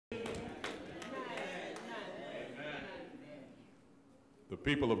The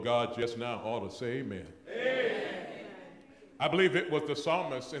people of God just now ought to say amen. Amen. I believe it was the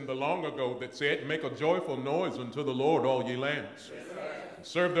psalmist in the long ago that said, make a joyful noise unto the Lord, all ye lands. Yes,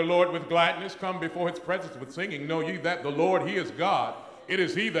 serve the Lord with gladness, come before his presence with singing. Know ye that the Lord, he is God. It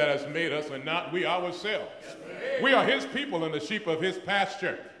is he that has made us and not we ourselves. Yes, we are his people and the sheep of his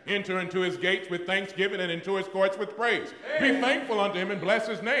pasture. Enter into his gates with thanksgiving and into his courts with praise. Be thankful unto him and bless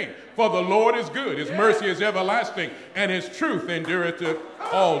his name. For the Lord is good, his mercy is everlasting, and his truth endureth to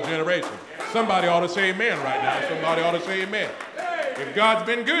all generations. Somebody ought to say amen right now. Somebody ought to say amen. If God's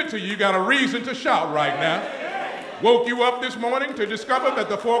been good to you, you got a reason to shout right now. Woke you up this morning to discover that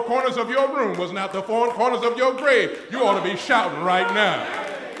the four corners of your room was not the four corners of your grave. You ought to be shouting right now.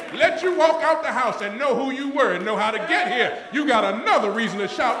 Let you walk out the house and know who you were and know how to get here. You got another reason to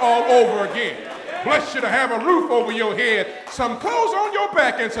shout all over again. Bless you to have a roof over your head, some clothes on your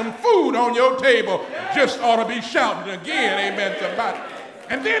back, and some food on your table. Just ought to be shouting again, amen, somebody.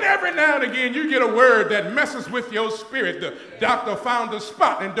 And then every now and again you get a word that messes with your spirit. The doctor found a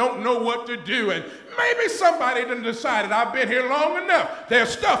spot and don't know what to do. And maybe somebody done decided, I've been here long enough. Their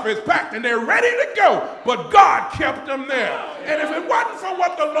stuff is packed and they're ready to go. But God kept them there. And if it wasn't for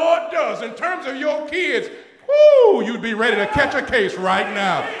what the Lord does in terms of your kids, whoo, you'd be ready to catch a case right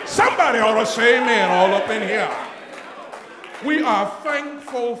now. Somebody ought to say amen all up in here. We are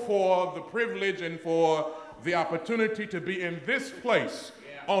thankful for the privilege and for the opportunity to be in this place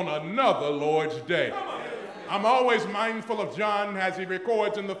on another Lord's Day. I'm always mindful of John as he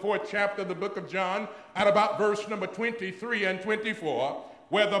records in the 4th chapter of the book of John at about verse number 23 and 24,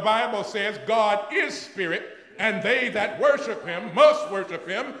 where the Bible says God is spirit, and they that worship him must worship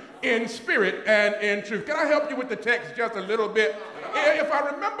him in spirit and in truth. Can I help you with the text just a little bit? If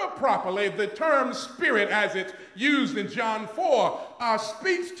I remember properly, the term spirit as it's used in John 4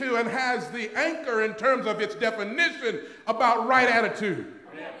 speaks to and has the anchor in terms of its definition about right attitude.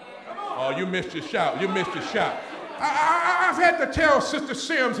 Oh, you missed your shout. You missed your shout. I've had to tell Sister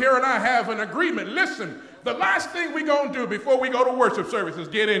Sims here, and I have an agreement. Listen, the last thing we're going to do before we go to worship service is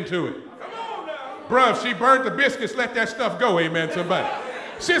get into it. Bruh, if she burnt the biscuits, let that stuff go, amen, somebody.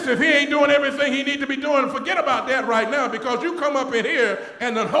 Sister, if he ain't doing everything he needs to be doing, forget about that right now, because you come up in here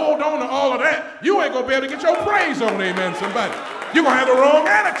and then hold on to all of that, you ain't going to be able to get your praise on, amen, somebody. You're going to have the wrong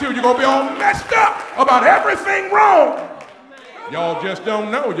attitude. You're going to be all messed up about everything wrong. Y'all just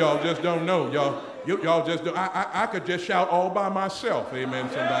don't know. Y'all just don't know. Y'all just don't. I could just shout all by myself. Amen,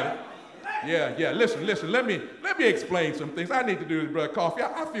 somebody. Yeah. Listen. Let me explain some things. I need to do this, Brother Coffee.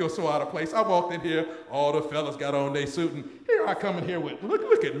 I feel so out of place. I walked in here. All the fellas got on their suit, and here I come in here with,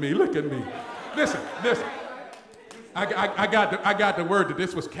 look at me. Listen. I got the word that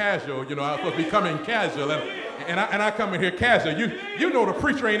this was casual. You know, I was supposed to be coming casual, and I come in here casual. You know the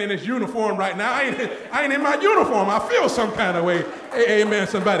preacher ain't in his uniform right now. I ain't in my uniform. I feel some kind of way. Amen,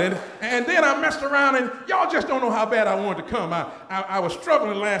 somebody. And then I messed around, and y'all just don't know how bad I wanted to come. I was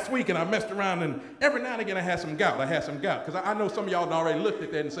struggling last week, and I messed around, and every now and again I had some gout. Because I know some of y'all already looked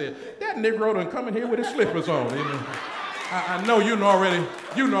at that and said, that Negro done come in here with his slippers on. Amen. I know you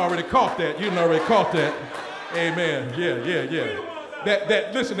already caught that. You already caught that. Amen. Yeah.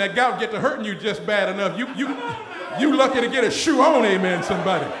 Listen, that gout get to hurting you just bad enough. You lucky to get a shoe on, amen,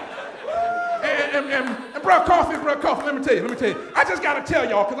 somebody. And Brother Coffee, let me tell you. I just got to tell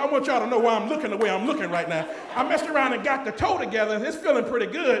y'all, because I want y'all to know why I'm looking the way I'm looking right now. I messed around and got the toe together, and it's feeling pretty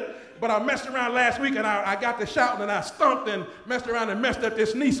good. But I messed around last week, and I got to shouting, and I stumped and messed around and messed up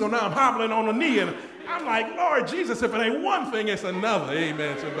this knee, so now I'm hobbling on the knee. And I'm like, Lord Jesus, if it ain't one thing, it's another,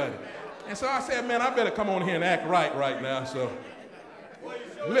 amen, somebody. And so I said, man, I better come on here and act right now. So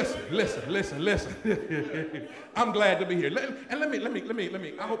listen. I'm glad to be here. And let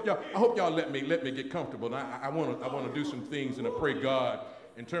me. I hope y'all let me get comfortable. And I want to do some things, and I pray God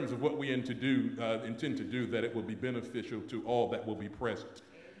in terms of what we intend to do that it will be beneficial to all that will be present.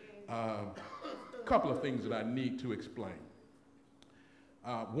 A couple of things that I need to explain.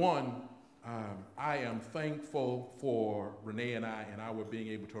 One. I am thankful for Renee and our being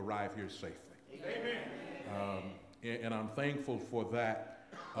able to arrive here safely. Amen. And I'm thankful for that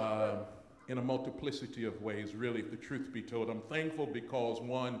in a multiplicity of ways, really, if the truth be told. I'm thankful because,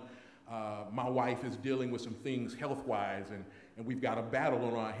 one, my wife is dealing with some things health-wise, and we've got a battle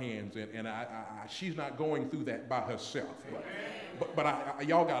on our hands, and she's not going through that by herself. But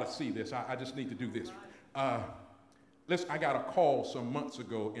y'all got to see this. I just need to do this. Listen, I got a call some months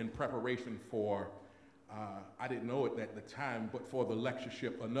ago in preparation for, I didn't know it at the time, but for the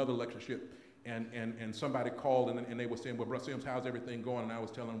lectureship, another lectureship and somebody called and they were saying, well, Brother Sims, how's everything going? And I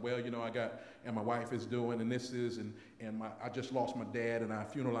was telling them, well, you know, and my wife is doing, and this is, and I just lost my dad, and I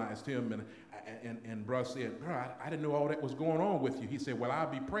funeralized him, and Brother said, bro, I didn't know all that was going on with you. He said, well, I'll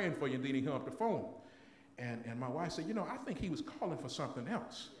be praying for you, and then he hung up the phone. And my wife said, you know, I think he was calling for something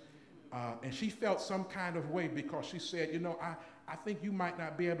else. And she felt some kind of way because she said, you know, I think you might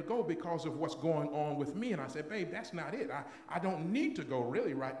not be able to go because of what's going on with me. And I said, babe, that's not it. I don't need to go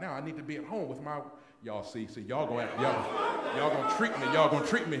really right now. I need to be at home with my, y'all see, y'all gonna treat me, y'all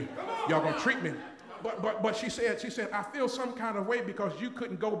gonna treat me. But she said, I feel some kind of way because you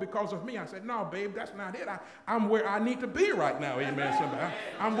couldn't go because of me. I said, no, babe, that's not it. I'm where I need to be right now, amen, somebody.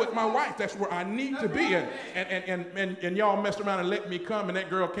 I'm with my wife. That's where I need to be. And y'all messed around and let me come, and that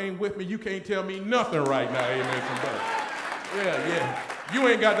girl came with me. You can't tell me nothing right now, amen, somebody. Yeah. You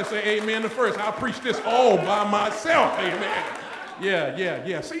ain't got to say amen the first. I'll preach this all by myself, amen.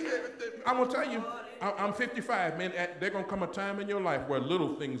 Yeah. See, I'm going to tell you, I'm 55, man. There's going to come a time in your life where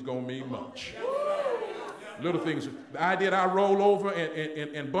little things going to mean much. Little things. The idea that I roll over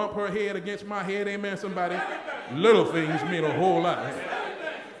and bump her head against my head, amen, somebody. Little things mean a whole lot.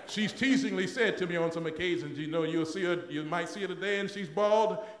 She's teasingly said to me on some occasions, you know, you'll see her, you might see her today and she's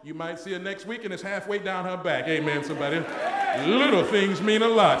bald. You might see her next week and it's halfway down her back. Amen, somebody. Little things mean a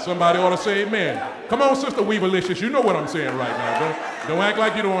lot. Somebody ought to say amen. Come on, Sister Weaverlicious. You know what I'm saying right now. Don't act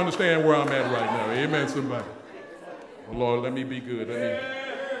like you don't understand where I'm at right now. Amen, somebody. Oh, Lord, let me be good. No.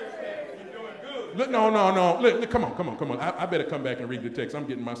 Look, come on. I better come back and read the text. I'm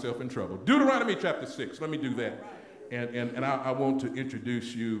getting myself in trouble. Deuteronomy chapter 6. Let me do that. And I want to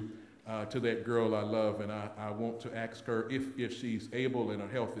introduce you to that girl I love, and I want to ask her if she's able and her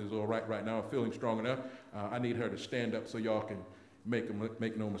health is all right now, feeling strong enough. I need her to stand up so y'all can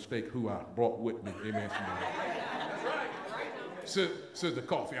make no mistake who I brought with me. Amen. Sister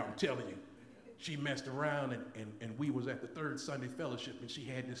Coffee, I'm telling you, she messed around, and we was at the third Sunday fellowship, and she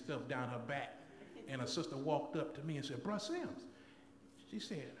had this stuff down her back. And her sister walked up to me and said, Brother Sims. She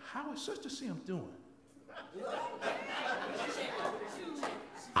said, how is Sister Sims doing?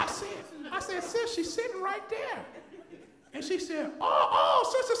 I said, sis, she's sitting right there. And she said, oh,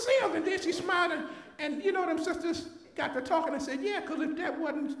 Sister Sims. And then she smiled, and you know them sisters got to talking and said, yeah, because if that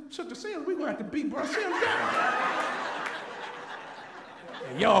wasn't Sister Sims, we're going to have to beat Brother Sims down.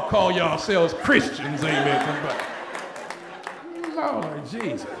 And y'all call yourselves Christians, amen. Lord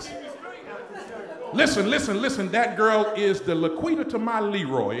Jesus. Listen, that girl is the Laquita to my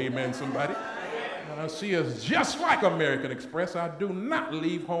Leroy, amen, somebody. She is just like American Express. I do not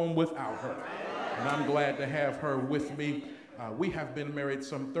leave home without her. And I'm glad to have her with me. We have been married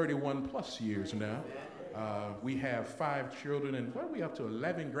some 31 plus years now. We have 5 children, and what are we up to?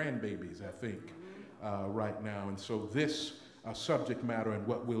 11 grandbabies, I think, right now. And so this subject matter and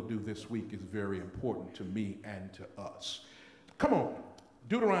what we'll do this week is very important to me and to us. Come on.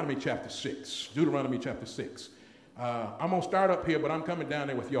 Deuteronomy chapter 6. I'm going to start up here, but I'm coming down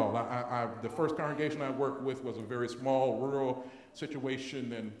there with y'all. The first congregation I worked with was a very small, rural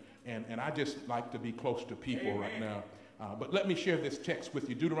situation, and I just like to be close to people right now. But let me share this text with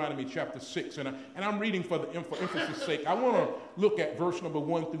you, Deuteronomy chapter 6. And I'm reading for emphasis' sake. I want to look at verse number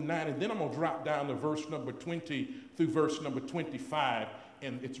 1 through 9, and then I'm going to drop down to verse number 20 through verse number 25.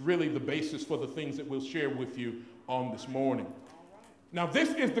 And it's really the basis for the things that we'll share with you on this morning. Now, this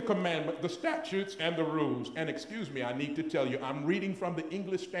is the commandment, the statutes, and the rules. And excuse me, I need to tell you, I'm reading from the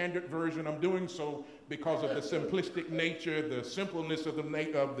English Standard Version. I'm doing so because of the simplistic nature, the simpleness of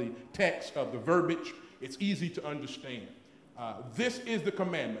the text, of the verbiage. It's easy to understand. This is the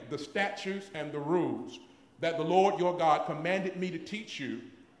commandment, the statutes, and the rules that the Lord your God commanded me to teach you,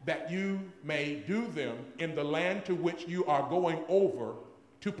 that you may do them in the land to which you are going over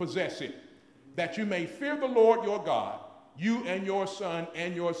to possess it, that you may fear the Lord your God, you and your son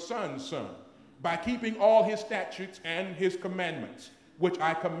and your son's son, by keeping all his statutes and his commandments, which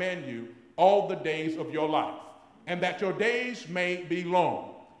I command you all the days of your life, and that your days may be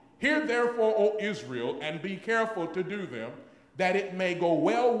long. Hear therefore, O Israel, and be careful to do them, that it may go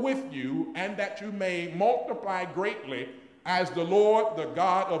well with you, and that you may multiply greatly, as the Lord, the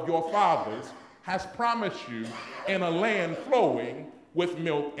God of your fathers, has promised you, in a land flowing with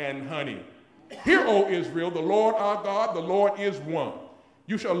milk and honey. Hear, O Israel, the Lord our God, the Lord is one.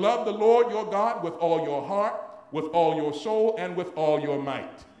 You shall love the Lord your God with all your heart, with all your soul, and with all your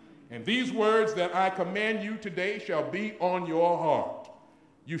might. And these words that I command you today shall be on your heart.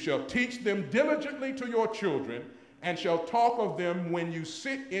 You shall teach them diligently to your children, and shall talk of them when you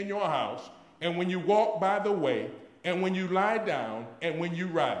sit in your house, and when you walk by the way, and when you lie down, and when you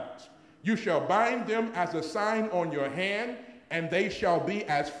rise. You shall bind them as a sign on your hand, and they shall be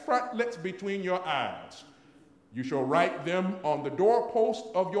as frontlets between your eyes. You shall write them on the doorpost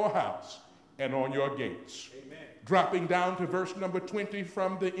of your house and on your gates. Amen. Dropping down to verse number 20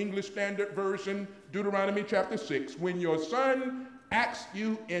 from the English Standard Version, Deuteronomy chapter 6. When your son asks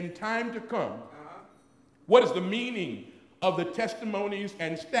you in time to come, what is the meaning of the testimonies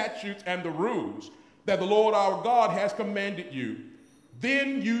and statutes and the rules that the Lord our God has commanded you,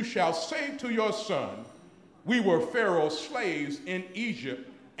 then you shall say to your son, we were Pharaoh's slaves in Egypt,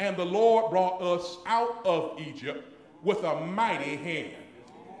 and the Lord brought us out of Egypt with a mighty hand.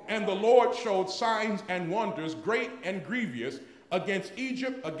 And the Lord showed signs and wonders, great and grievous, against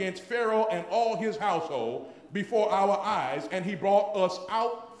Egypt, against Pharaoh and all his household before our eyes, and he brought us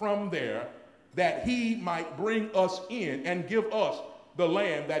out from there, that he might bring us in and give us the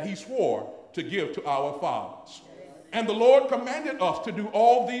land that he swore to give to our fathers. And the Lord commanded us to do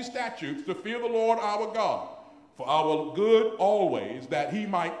all these statutes, to fear the Lord our God, for our good always, that he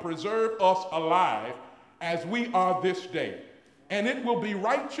might preserve us alive as we are this day. And it will be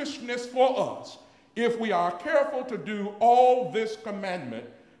righteousness for us if we are careful to do all this commandment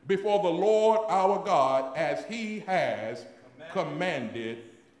before the Lord our God as he has commanded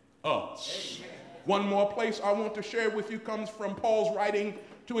us. Amen. One more place I want to share with you comes from Paul's writing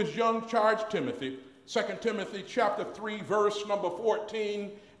to his young charge Timothy, 2 Timothy chapter 3, verse number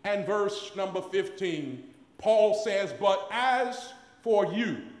 14 and verse number 15. Paul says, but as for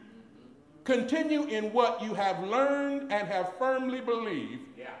you, continue in what you have learned and have firmly believed,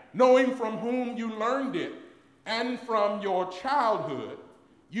 knowing from whom you learned it, and from your childhood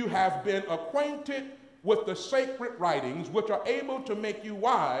you have been acquainted with the sacred writings, which are able to make you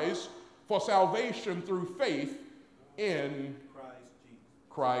wise for salvation through faith in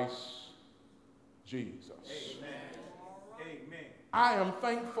Christ Jesus. Amen. Amen. I am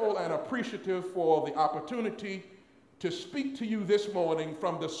thankful and appreciative for the opportunity to speak to you this morning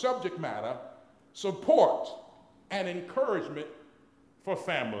from the subject matter, support and encouragement for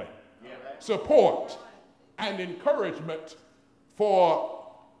family. Support and encouragement for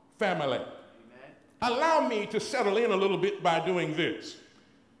family. Allow me to settle in a little bit by doing this.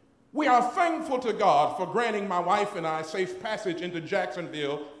 We are thankful to God for granting my wife and I safe passage into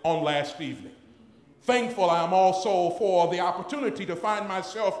Jacksonville on last evening. Thankful I am also for the opportunity to find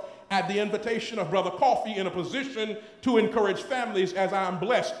myself at the invitation of Brother Coffee in a position to encourage families, as I am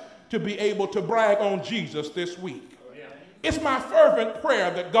blessed to be able to brag on Jesus this week. It's my fervent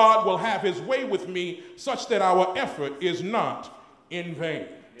prayer that God will have his way with me such that our effort is not in vain.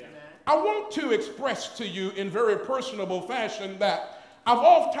 I want to express to you in very personable fashion that I've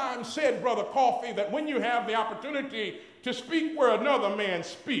oftentimes said, Brother Coffee, that when you have the opportunity to speak where another man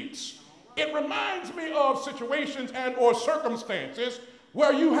speaks, it reminds me of situations and or circumstances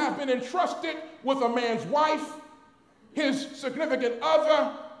where you have been entrusted with a man's wife, his significant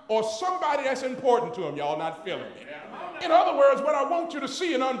other, or somebody that's important to him. Y'all not feeling me. In other words, what I want you to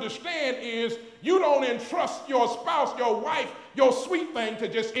see and understand is you don't entrust your spouse, your wife, your sweet thing to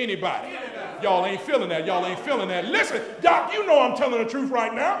just anybody. Y'all ain't feeling that. Y'all ain't feeling that. Listen, Doc, you know I'm telling the truth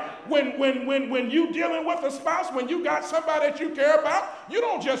right now. When you dealing with a spouse, when you got somebody that you care about, you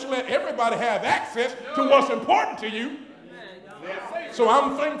don't just let everybody have access to what's important to you. So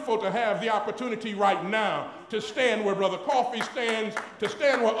I'm thankful to have the opportunity right now to stand where Brother Coffee stands, to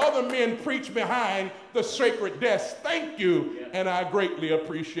stand where other men preach behind the sacred desk. Thank you, and I greatly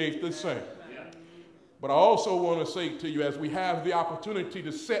appreciate the same. But I also want to say to you, as we have the opportunity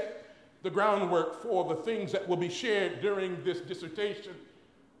to set the groundwork for the things that will be shared during this dissertation,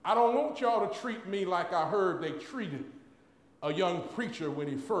 I don't want y'all to treat me like I heard they treated a young preacher when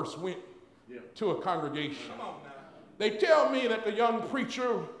he first went to a congregation. They tell me that the young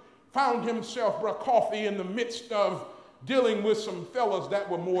preacher found himself, Brother Coffee, in the midst of dealing with some fellas that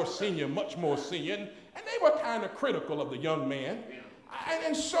were more senior, much more senior, and they were kind of critical of the young man.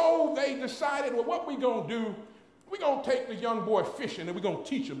 And so they decided, well, what we going to do, we're going to take the young boy fishing and we're going to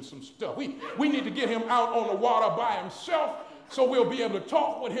teach him some stuff. We need to get him out on the water by himself so we'll be able to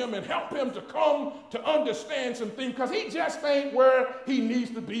talk with him and help him to come to understand some things, because he just ain't where he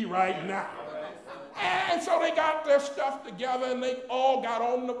needs to be right now. And so they got their stuff together and they all got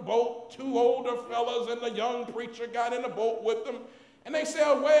on the boat. Two older fellas and the young preacher got in the boat with them. And they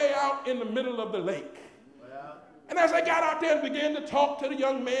sailed way out in the middle of the lake. And as they got out there and began to talk to the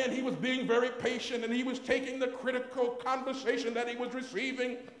young man, he was being very patient and he was taking the critical conversation that he was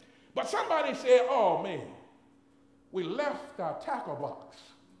receiving. But somebody said, oh man, we left our tackle box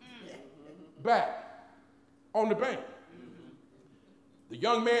back on the bank. The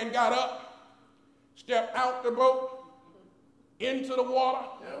young man got up, stepped out the boat, into the water,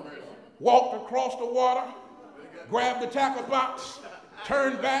 walked across the water, grabbed the tackle box,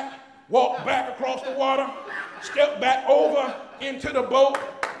 turned back, walked back across the water, stepped back over into the boat,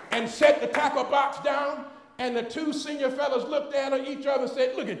 and set the tackle box down. And the two senior fellas looked at each other and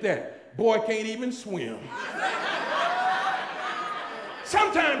said, look at that. Boy can't even swim.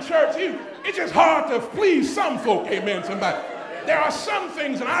 Sometimes, church, it's just hard to please some folk, amen, somebody. There are some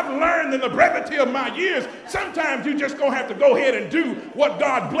things, and I've learned in the brevity of my years, sometimes you just gonna have to go ahead and do what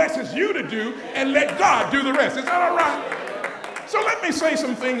God blesses you to do and let God do the rest. Is that all right? So let me say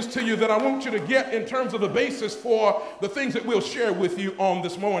some things to you that I want you to get in terms of the basis for the things that we'll share with you on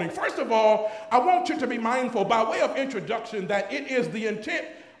this morning. First of all, I want you to be mindful, by way of introduction, that it is the intent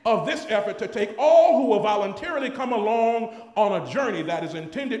of this effort to take all who will voluntarily come along on a journey that is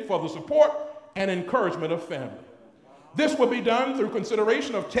intended for the support and encouragement of family. This will be done through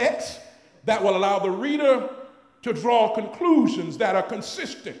consideration of texts that will allow the reader to draw conclusions that are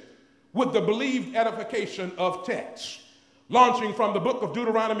consistent with the believed edification of texts. Launching from the book of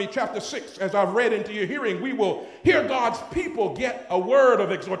Deuteronomy chapter 6, as I've read into your hearing, we will hear God's people get a word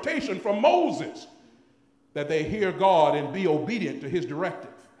of exhortation from Moses that they hear God and be obedient to his directive.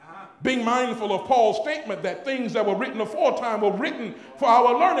 Being mindful of Paul's statement that things that were written aforetime were written for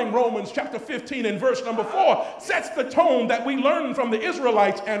our learning, Romans chapter 15 and verse number 4 sets the tone that we learn from the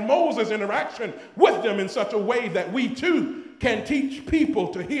Israelites and Moses' interaction with them in such a way that we too can teach people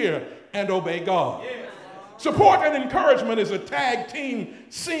to hear and obey God. Yeah. Support and encouragement is a tag team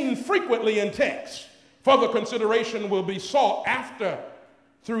seen frequently in text. Further consideration will be sought after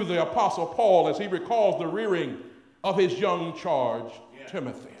through the Apostle Paul as he recalls the rearing of his young charge,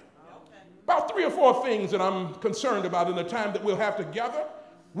 Timothy. About 3 or 4 things that I'm concerned about in the time that we'll have together.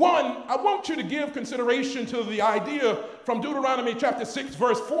 One, I want you to give consideration to the idea from Deuteronomy chapter 6,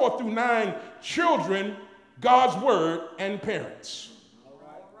 verse 4 through 9, children, God's word, and parents.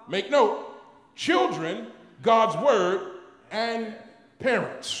 Make note, children, God's word, and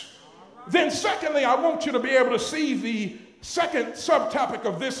parents. Then secondly, I want you to be able to see the second subtopic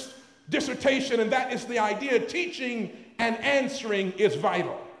of this dissertation, and that is the idea teaching and answering is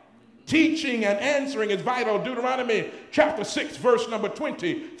vital. Teaching and answering is vital. Deuteronomy chapter 6, verse number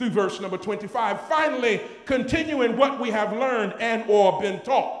 20 through verse number 25. Finally, continuing what we have learned and or been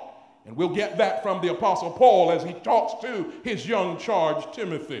taught. And we'll get that from the Apostle Paul as he talks to his young charge,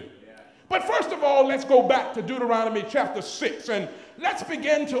 Timothy. But first of all, let's go back to Deuteronomy chapter 6 and let's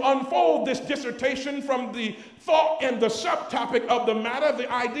begin to unfold this dissertation from the thought and the subtopic of the matter, the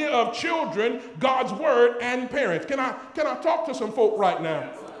idea of children, God's word, and parents. Can I talk to some folk right now?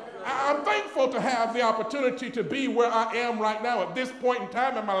 I'm thankful to have the opportunity to be where I am right now at this point in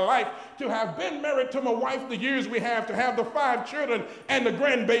time in my life, to have been married to my wife the years we have, to have the 5 children and the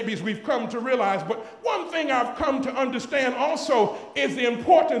grandbabies we've come to realize. But one thing I've come to understand also is the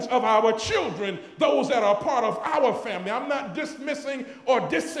importance of our children, those that are part of our family. I'm not dismissing or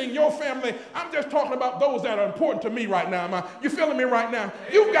dissing your family. I'm just talking about those that are important to me right now. You feeling me right now?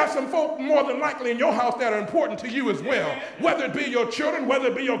 You've got some folk more than likely in your house that are important to you as well, whether it be your children, whether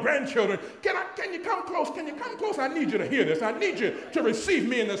it be your grandchildren. Can you come close? Can you come close? I need you to hear this. I need you to receive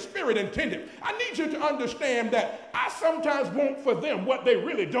me in the spirit intended. I need you to understand that I sometimes want for them what they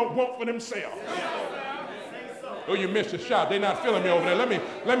really don't want for themselves. Oh, you missed a shot. They're not feeling me over there.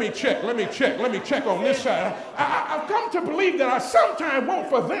 Let me check on this side. I've come to believe that I sometimes want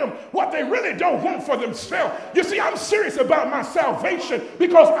for them what they really don't want for themselves. You see, I'm serious about my salvation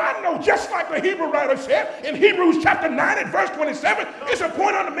because I know, just like the Hebrew writer said in Hebrews chapter 9 and verse 27, it's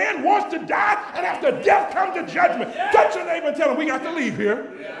appointed on a man wants to die, and after death comes the judgment. Touch your neighbor and tell him we got to leave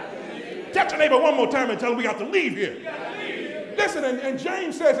here. Touch your neighbor one more time and tell him we got to leave here. Listen, and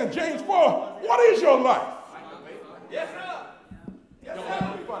James says in James 4, what is your life? Yes, sir. Yes, sir. Y'all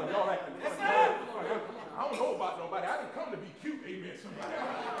acting funny. Yes, sir. I don't know about nobody. I didn't come to be cute, amen, somebody.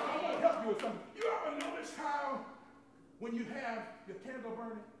 I want to help you with something. You ever notice how when you have your candle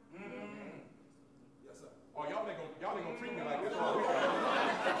burning? Mm-hmm. Yes, sir. Oh, y'all ain't gonna treat me like this all week.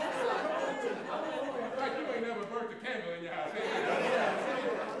 Like you ain't never burnt the candle in your house.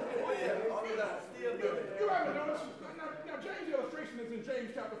 You ever notice? Now, James' illustration is in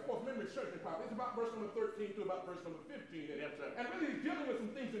James chapter 4. Remember, it's church pop. It's about verse number 13 to about verse number 15. Yes, sir. And really he's dealing with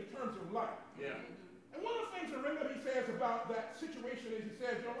some things in terms of life. Yeah. And one of the things that remember he says about that situation is he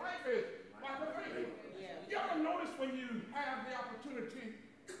says, your life is like a baby. Yeah. You ever notice when you have the opportunity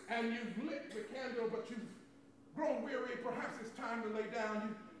and you've lit the candle, but you've grown weary, perhaps it's time to lay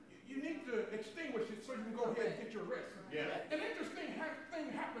down, you need to extinguish it so you can go ahead and get your rest. Yeah. An interesting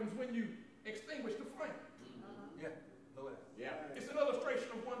thing happens when you extinguish the flame. Yeah. Yeah. It's an illustration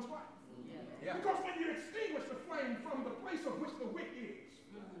of one's life. Yeah. Because when you extinguish the flame from the place of which the wick is,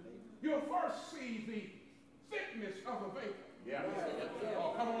 you'll first see the thickness of a vapor. Yeah.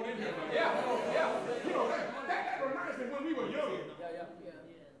 Oh, come on in here. Yeah. You know, that reminds me when we were young.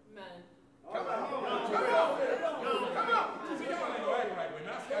 Man. Come on. See, y'all ain't gonna act right with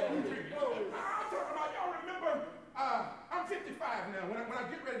me. I'm talking about, y'all remember, I'm 55 now. When I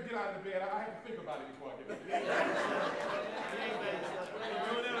get ready to get out of the bed, I have to think about it before I get ready.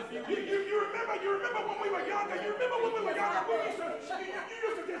 You remember when we were younger? You remember when we were younger? You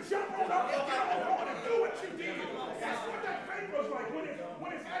used to just jump on up and get on board and do what you did. That's what that vapor is like.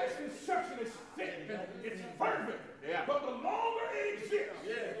 When it's at its inception, it's thick and it's fervent. Yeah. But the longer it exists,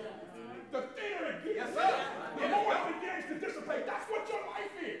 the thinner it gets. Yes, sir. The more it begins to dissipate. That's what your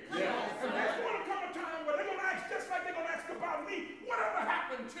life is. Yeah. And there's going to come a time where they're going to ask, just like they're going to ask about me, whatever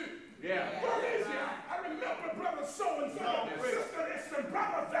happened to? Yeah. Where is he? I remember brother so-and-so, sister this, and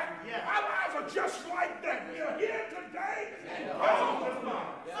brother that. Yeah. Our lives are just like that. We are here today and gone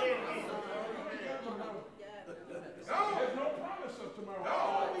tomorrow. There's no promise of tomorrow.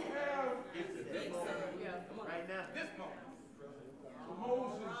 All we have is today. Right now. This moment. So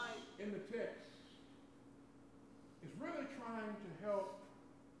Moses in the text is really trying to help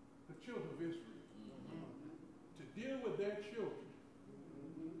the children of Israel to deal with their children.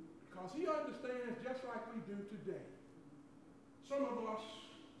 Because he understands, just like we do today, some of us,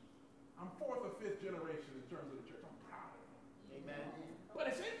 I'm fourth or fifth generation in terms of the church. I'm proud of them. Amen. But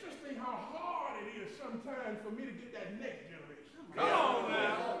it's interesting how hard it is sometimes for me to get that next generation. Come on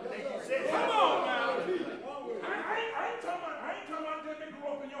now. Come on now. I ain't talking about them that grew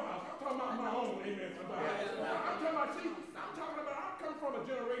up in your house. I'm talking about my own. Amen. Somebody. I'm talking about, I come from a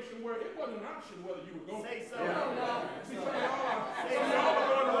generation where it wasn't an option whether you were going. Say so. See, some of y'all are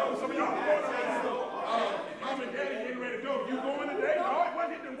going around. Some of y'all are going around. Mom and daddy getting ready to go. You going today? No,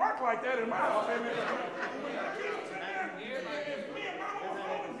 it didn't work like that in my house. Amen. If me and mama was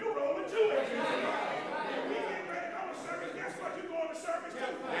rolling, you rolling too. If we getting ready to go to service, guess what? You going to service too.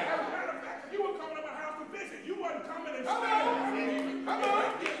 As a matter of fact, you were coming to my house to visit. You wasn't coming and staying. Come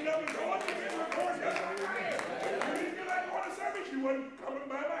on. You know, you going to get my course. Yes, I am. You didn't feel like going to service. You wasn't coming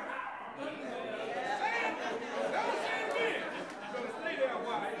by my house. Better stay there,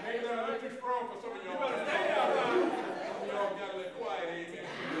 why? Ain't that too strong for some of y'all? You better stay there, why? Some of y'all got a little quiet, amen.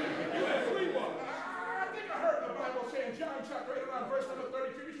 You at Sweetwater. I think I heard the Bible say in John chapter 8 around verse number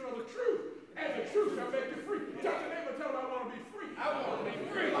 32, you should know the truth, and the truth shall make you free. Tell your neighbor, tell them I want to be free. I want to be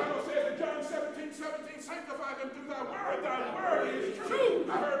free. The Bible says in John 17, sanctify them through thy word is true.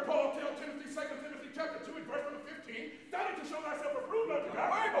 I heard Paul tell Timothy, 2 Timothy chapter 2 and verse number 15, study to show thyself approved unto God,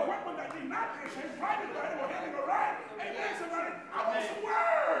 a workman that need not be ashamed, rightly divided or handling aright. Amen, somebody. I want some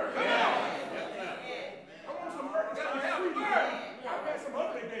word. Come on. I want some word. I've had some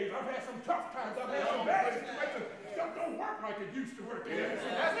ugly days. I've had some tough times. I've had some bad situations. Stuff don't work like it used to work. Amen.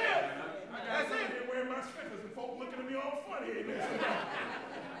 That's it. That's it. I'm wearing my slippers and folks looking at me all funny. Amen.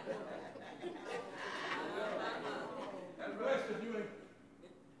 And blessed if you ain't.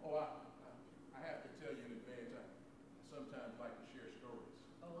 Oh, I have to tell you in advance. I sometimes like to share stories.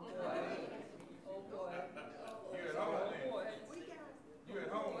 Oh boy. You're at home then. You're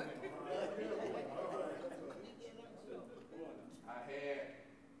at home then. I had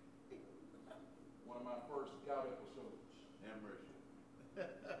one of my first gout episodes. Have mercy.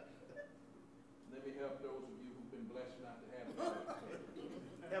 Let me help those of you who've been blessed not to have a gout episode.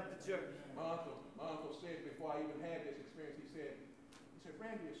 Help the church. My uncle said before I even had this experience, he said,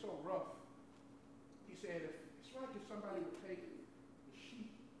 Randy, it's so rough. He said, it's like if somebody would take the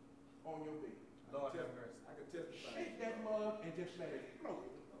sheet on your bed. Lord have mercy. I could testify. Shake that mug and just let it float.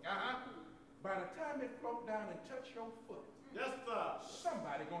 By the time it float down and touch your foot, Yes, sir.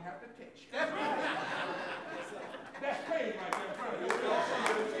 somebody gonna have to catch you. That's right. That's pain right there in front of you.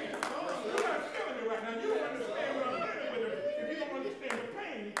 You're not feeling it right now. You don't understand what I'm dealing with. If you don't understand the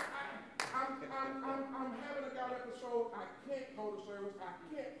pain, I'm having a gout episode. I can't go to service. I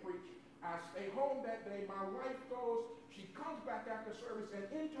can't preach. I stay home that day. My wife goes. She comes back after service, and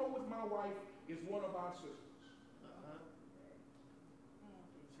in tow with my wife is one of our sisters.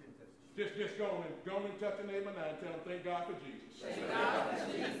 Just go on and touch a neighbor now and tell them, thank God for Jesus. Thank God for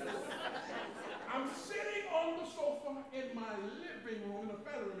Jesus. I'm sitting on the sofa in my living room, in the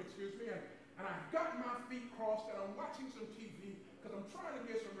family room, excuse me, and I've got my feet crossed and I'm watching some TV because I'm trying to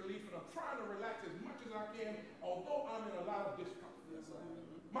get some relief and I'm trying to relax as much as I can, although I'm in a lot of discomfort.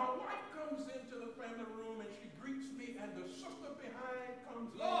 My wife comes into the family room and she greets me, and the sister behind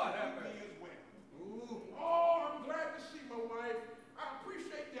comes Lord in have me mercy. as well. Ooh. Oh, I'm glad to see my wife. I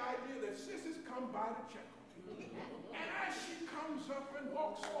appreciate the idea that sisters come by to check on me. And as she comes up and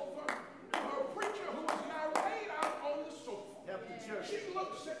walks over to her preacher who is now laid out on the sofa, Help the church. she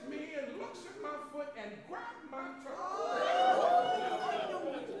looks at me and looks at my foot and grabbed my tongue.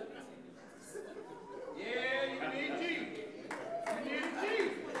 Yeah, you need Jesus. You need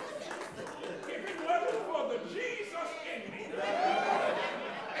Jesus. If it wasn't for the Jesus in me.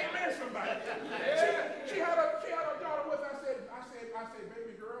 Amen, somebody. She had a daughter with her. I said,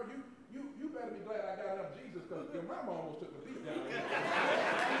 baby girl, you better be glad I got enough Jesus because your mama almost took the beat down.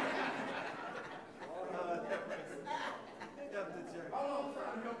 All I'm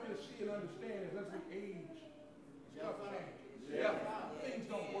trying to help you to see and understand is as we age, stuff changes. Yeah. Things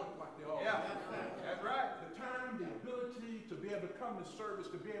don't work like they always Yeah. do. That's right. The time, the ability to be able to come to service,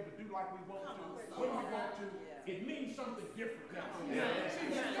 to be able to do like we want to, when we want to, it means something different now.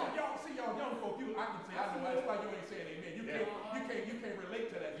 See, y'all young folk, I can say, I know, that's why you ain't saying amen. You can't relate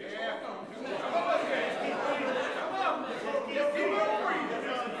to that. Just hold on.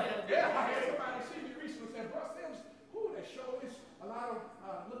 Yeah, I had somebody see me recently and said, bro, Sims, that show is a lot of,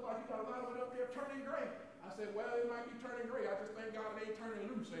 look like you got a lot of it up there turning gray. I said, well, it might be turning gray. I just thank God it ain't turning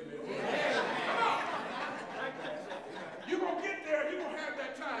loose, amen. You're going to get there. You're going to have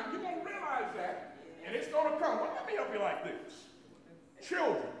that time. You're going to realize that. And it's going to come. Well, let me help you like this.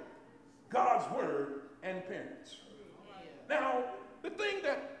 Children, God's word, and parents. Now, the thing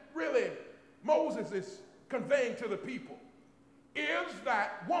that really Moses is conveying to the people is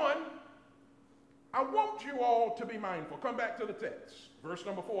that, one, I want you all to be mindful. Come back to the text. Verse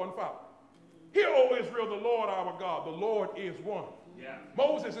number 4 and 5. Hear, O Israel, the Lord our God, the Lord is one. Yeah.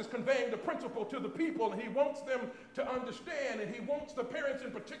 Moses is conveying the principle to the people, and he wants them to understand, and he wants the parents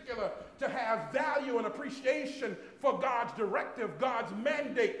in particular to have value and appreciation for God's directive, God's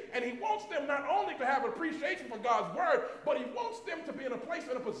mandate. And he wants them not only to have appreciation for God's word, but he wants them to be in a place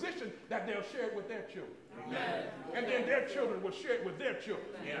and a position that they'll share it with their children. Amen. And then their children will share it with their children.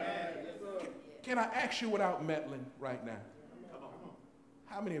 Yeah. Can I ask you without meddling right now?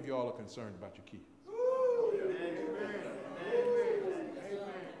 How many of y'all are concerned about your kids?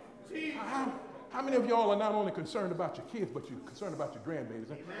 How many of y'all are not only concerned about your kids, but you're concerned about your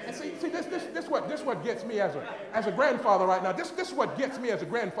grandbabies? And see, this what gets me as a grandfather right now. This is what gets me as a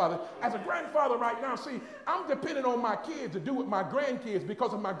grandfather. As a grandfather right now, see, I'm depending on my kids to do with my grandkids,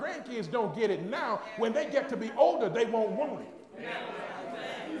 because if my grandkids don't get it now, when they get to be older, they won't want it.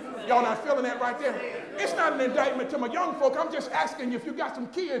 Y'all not feeling that right there? It's not an indictment to my young folk. I'm just asking you, if you got some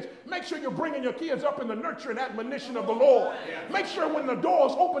kids, make sure you're bringing your kids up in the nurture and admonition of the Lord. Make sure when the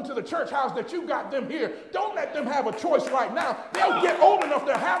doors open to the church house that you got them here. Don't let them have a choice right now. They'll get old enough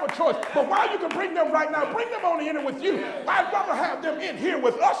to have a choice. But while you can bring them right now, bring them on in with you. I'd rather have them in here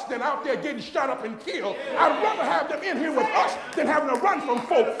with us than out there getting shot up and killed. I'd rather have them in here with us than having to run from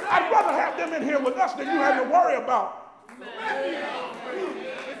folk. I'd rather have them in here with us than you having to worry about.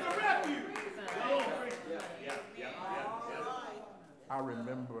 I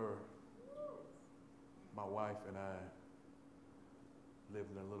remember my wife and I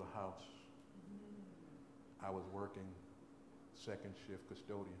lived in a little house. I was working second shift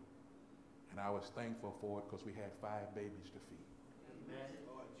custodian, and I was thankful for it because we had 5 babies to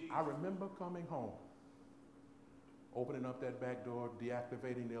feed. I remember coming home, opening up that back door,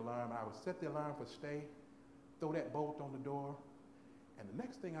 deactivating the alarm. I would set the alarm for stay, throw that bolt on the door, and the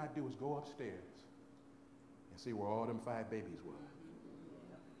next thing I do is go upstairs and see where all them 5 babies were.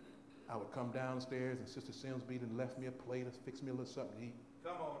 I would come downstairs, and Sister Simsby done left me a plate or fixed me a little something to eat.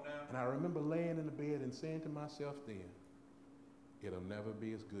 Come on now. And I remember laying in the bed and saying to myself then, it'll never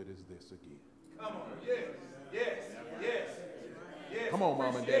be as good as this again. Come on. Yes. Yes. Yes. Yes. Come on,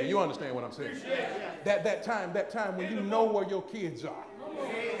 Mom and Daddy. You understand what I'm saying? That time when you know where your kids are.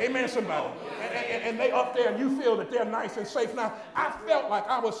 Amen, somebody. And they up there and you feel that they're nice and safe. Now, I felt like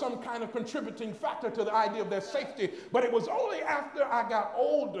I was some kind of contributing factor to the idea of their safety, but it was only after I got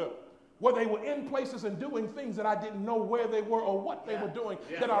older, where they were in places and doing things that I didn't know where they were or what they were doing,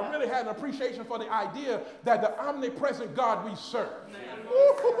 that I really had an appreciation for the idea that the omnipresent God we serve.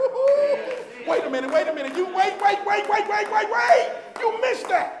 Wait a minute. You wait. You missed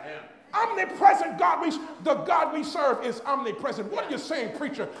that. Omnipresent God, the God we serve is omnipresent. What are you saying,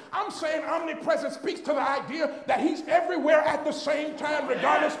 preacher? I'm saying omnipresent speaks to the idea that he's everywhere at the same time,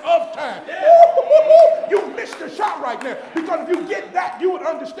 regardless of time. You missed your shot right there, because if you get that, you would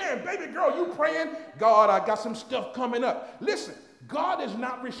understand. Baby girl, you praying, God, I got some stuff coming up. Listen, God is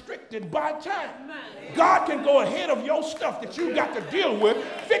not restricted by time. God can go ahead of your stuff that you got to deal with,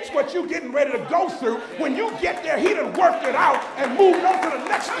 fix what you're getting ready to go through. When you get there, he done worked it out and moved on to the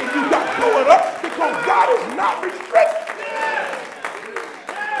next thing you got to pull it up, because God is not restricted.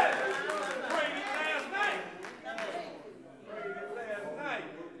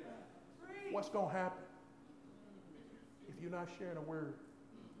 What's going to happen if you're not sharing a word?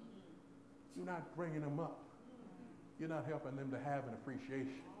 you're not bringing them up. You're not helping them to have an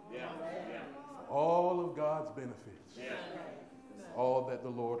appreciation for all of God's benefits, all that the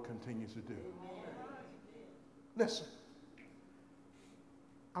Lord continues to do. Listen,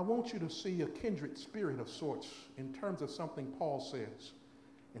 I want you to see a kindred spirit of sorts in terms of something Paul says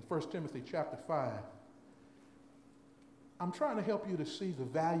in 1 Timothy chapter 5. I'm trying to help you to see the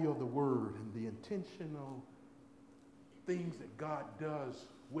value of the word and the intentional things that God does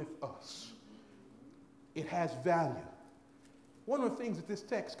with us. It has value. One of the things that this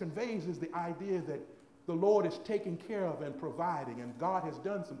text conveys is the idea that the Lord is taking care of and providing, and God has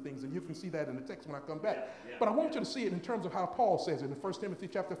done some things, and you can see that in the text when I come back. But I want you to see it in terms of how Paul says it. In 1 Timothy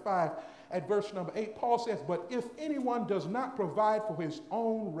chapter 5 at verse number 8, Paul says, "But if anyone does not provide for his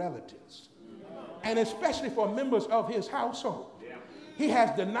own relatives, and especially for members of his household, he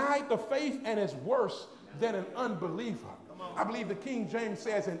has denied the faith and is worse than an unbeliever." I believe the King James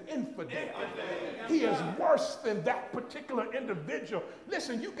says an infidel. He is worse than that particular individual.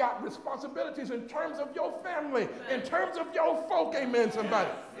 Listen, you got responsibilities in terms of your family, in terms of your folk. Amen, somebody.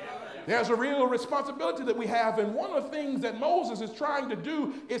 There's a real responsibility that we have, and one of the things that Moses is trying to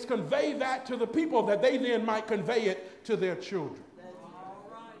do is convey that to the people that they then might convey it to their children.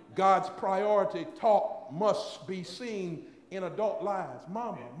 God's priority talk must be seen in adult lives.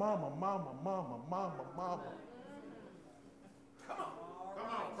 Mama, mama, mama, mama, mama, mama.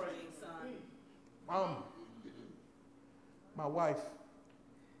 My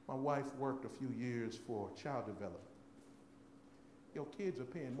wife worked a few years for child development. Your kids are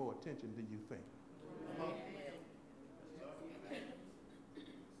paying more attention than you think.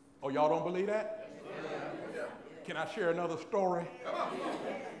 Oh, y'all don't believe that? Can I share another story?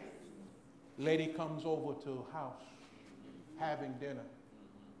 Lady comes over to the house having dinner.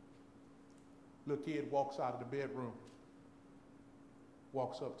 Little kid walks out of the bedroom,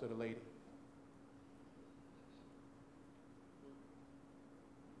 walks up to the lady.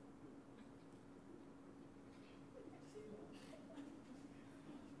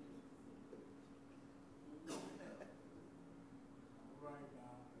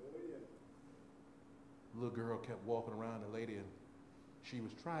 Little girl kept walking around the lady, and she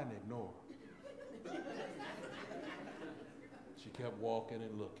was trying to ignore her. She kept walking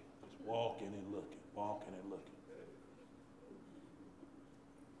and looking, just walking and looking, walking and looking.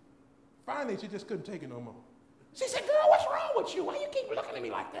 Finally, she just couldn't take it no more. She said, "Girl, what's wrong with you? Why you keep looking at me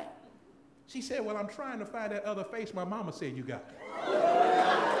like that?" She said, "Well, I'm trying to find that other face my mama said you got."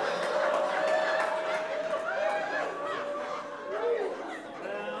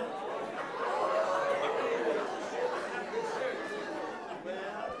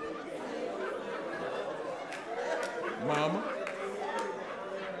 Mama,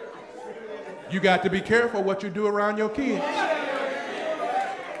 you got to be careful what you do around your kids.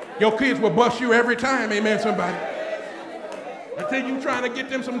 Your kids will bust you every time, amen, somebody. Until you trying to get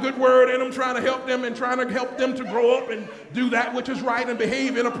them some good word in them, trying to help them and trying to help them to grow up and do that which is right and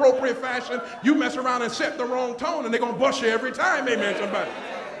behave in appropriate fashion, you mess around and set the wrong tone and they're going to bust you every time, amen, somebody.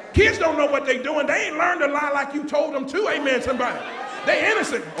 Kids don't know what they're doing. They ain't learned to lie like you told them to, amen, somebody. They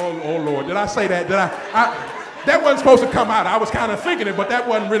innocent. Oh Lord, did I say that? Did I that wasn't supposed to come out. I was kind of thinking it, but that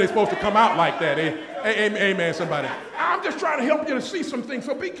wasn't really supposed to come out like that. Amen, somebody. I'm just trying to help you to see some things,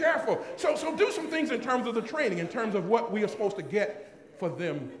 so be careful. So do some things in terms of the training, in terms of what we are supposed to get for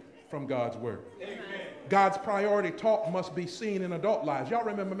them from God's word. Amen. God's priority talk must be seen in adult lives. Y'all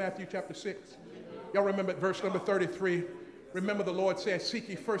remember Matthew chapter 6? Y'all remember verse number 33? Remember the Lord says, "Seek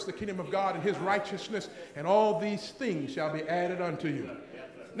ye first the kingdom of God and his righteousness, and all these things shall be added unto you."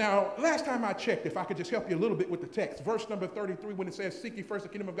 Now, last time I checked, if I could just help you a little bit with the text, verse number 33, when it says, "Seek ye first the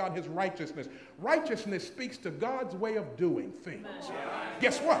kingdom of God and his righteousness." Righteousness speaks to God's way of doing things.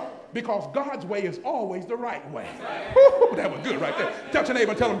 Guess what? Because God's way is always the right way. Woo, that was good right there. Touch your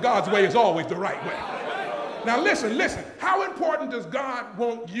neighbor and tell him God's way is always the right way. Now listen. How important does God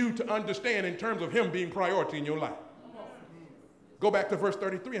want you to understand in terms of him being priority in your life? Go back to verse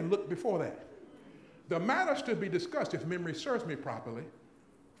 33 and look before that. The matters to be discussed, if memory serves me properly: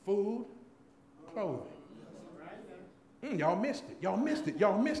 food, clothing. Y'all missed it. Y'all missed it.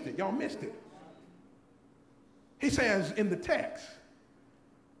 Y'all missed it. Y'all missed it. He says in the text,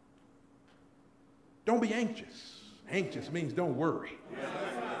 don't be anxious. Anxious means don't worry.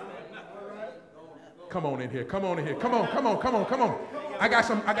 Come on in here. Come on in here. Come on. I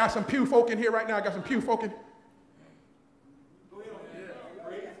got some pew folk in here right now. I got some pew folk in.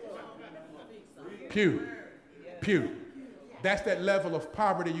 Pew. That's that level of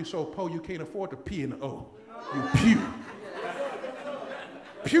poverty you so poor you can't afford to P in the O. You pew.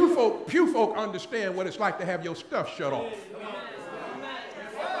 Pew folk understand what it's like to have your stuff shut off.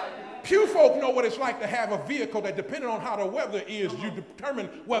 Q folk know what it's like to have a vehicle that, depending on how the weather is, you determine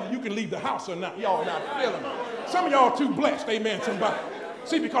whether you can leave the house or not. Y'all not feeling it. Some of y'all too blessed, amen, somebody.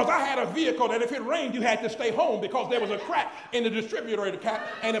 See, because I had a vehicle that if it rained, you had to stay home because there was a crack in the distributor cap,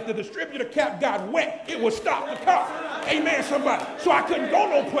 and if the distributor cap got wet, it would stop the car. Amen, somebody. So I couldn't go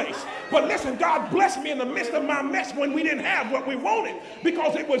no place. But listen, God blessed me in the midst of my mess when we didn't have what we wanted,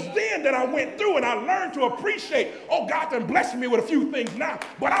 because it was then that I went through and I learned to appreciate, oh, God done blessed me with a few things now,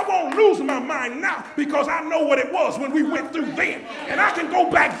 but I won't lose my mind now because I know what it was when we went through then. And I can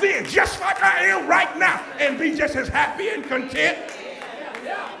go back then just like I am right now and be just as happy and content.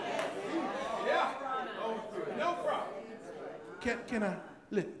 Can I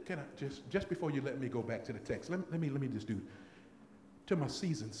just before you let me go back to the text, let me just do to my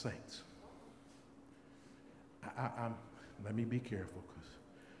seasoned saints. Let me be careful because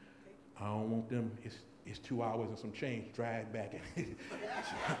I don't want them. It's 2 hours and some change drive back.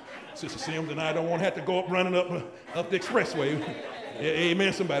 Sister Sims and I don't want to have to go up running up the expressway.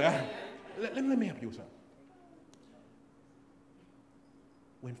 Amen, somebody. Let me help you with something.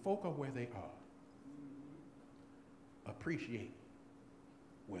 When folk are where they are, appreciate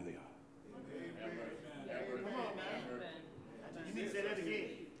where they are.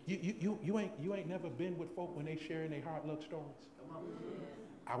 You ain't never been with folk when they sharing their hard luck stories.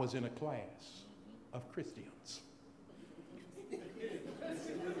 I was in a class of Christians.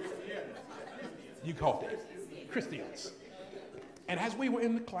 You caught that. Christians. And as we were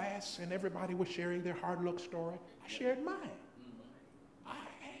in the class and everybody was sharing their hard luck story, I shared mine.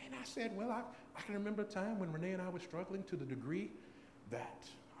 And I said, well, I can remember a time when Renee and I were struggling to the degree that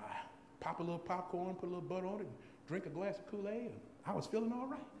I pop a little popcorn, put a little butter on it, and drink a glass of Kool-Aid, and I was feeling all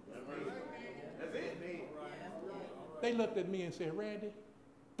right. That's it. They looked at me and said, Randy,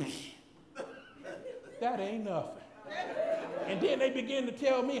 that ain't nothing. And then they began to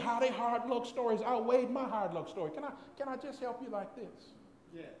tell me how their hard luck stories outweighed my hard luck story. Can I just help you like this?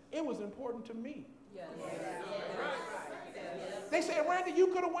 Yes. It was important to me. Yes. They said, Randy, you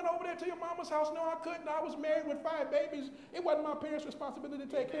could have went over there to your mama's house. No, I couldn't. I was married with 5 babies. It wasn't my parents' responsibility to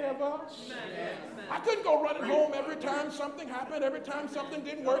take care of us. I couldn't go running home every time something happened, every time something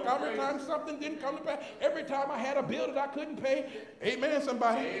didn't work, every time something didn't come to pass, every time I had a bill that I couldn't pay. Amen,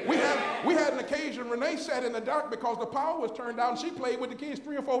 somebody. We had an occasion, Renee sat in the dark because the power was turned out, and she played with the kids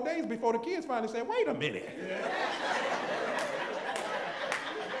 3 or 4 days before the kids finally said, wait a minute.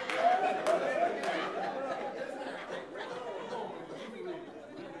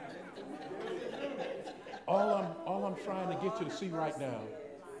 All I'm trying to get you to see right now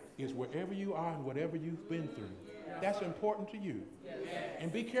is wherever you are and whatever you've been through, that's important to you.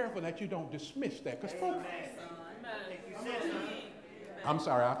 And be careful that you don't dismiss that. Because folks, I'm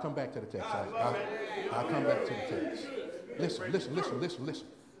sorry, I'll come back to the text. I'll come back to the text. Listen.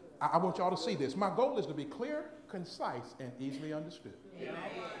 I want y'all to see this. My goal is to be clear, concise, and easily understood.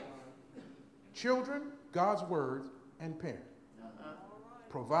 Children, God's word, and parents.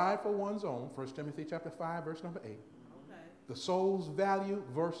 Provide for one's own, 1 Timothy chapter 5, verse number 8. Okay. The soul's value,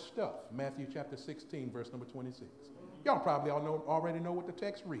 verse stuff, Matthew chapter 16, verse number 26. Y'all probably already know what the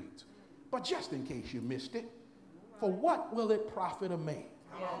text reads. But just in case you missed it, for what will it profit a man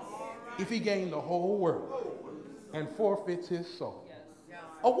if he gain the whole world and forfeits his soul?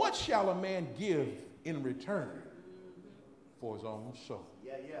 Or what shall a man give in return for his own soul?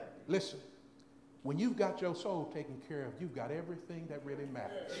 Listen. When you've got your soul taken care of, you've got everything that really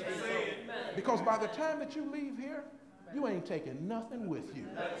matters. Because by the time that you leave here, you ain't taking nothing with you.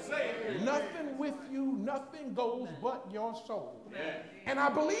 Nothing with you, nothing goes but your soul. And I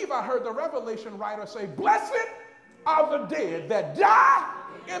believe I heard the Revelation writer say, blessed are the dead that die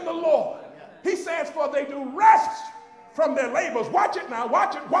in the Lord. He says, for they do rest from their labors. Watch it now,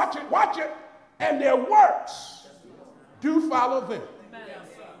 watch it. And their works do follow them.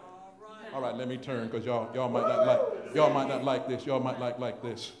 All right, let me turn because y'all might not like this. Y'all might like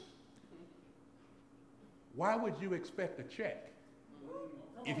this. Why would you expect a check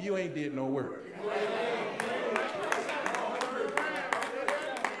if you ain't did no work?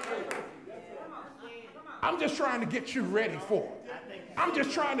 I'm just trying to get you ready for it. I'm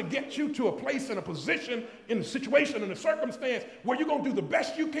just trying to get you to a place, in a position, in a situation, in a circumstance where you're going to do the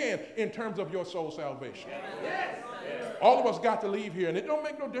best you can in terms of your soul salvation. All of us got to leave here, and it don't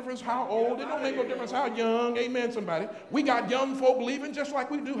make no difference how old, it don't make no difference how young, amen, somebody. We got young folk leaving just like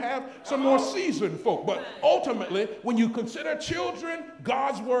we do have some more seasoned folk. But ultimately, when you consider children,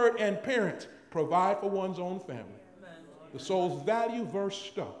 God's word, and parents, provide for one's own family. The soul's value, verse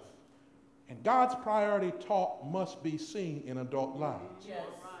stuff. And God's priority talk must be seen in adult lives. Yes.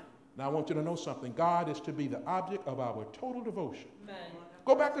 Now I want you to know something. God is to be the object of our total devotion. Amen.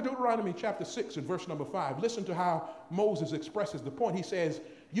 Go back to Deuteronomy chapter 6 and verse number 5. Listen to how Moses expresses the point. He says,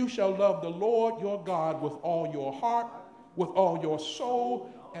 you shall love the Lord your God with all your heart, with all your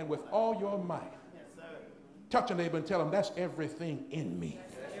soul, and with all your might. Touch a neighbor and tell him, that's everything in me.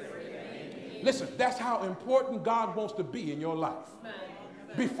 Listen, that's how important God wants to be in your life.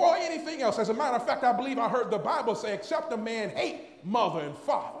 Before anything else, as a matter of fact, I believe I heard the Bible say, except a man hate mother and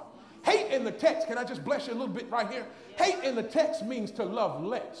father. Hate in the text, can I just bless you a little bit right here? Hate in the text means to love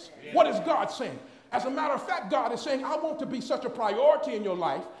less. What is God saying? As a matter of fact, God is saying, I want to be such a priority in your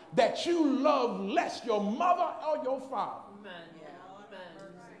life that you love less your mother or your father.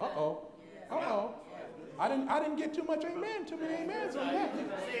 Uh-oh. Uh-oh. I didn't get too much amen, too many amens on that.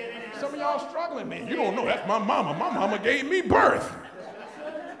 Some of y'all struggling, man. You don't know, that's my mama. My mama gave me birth.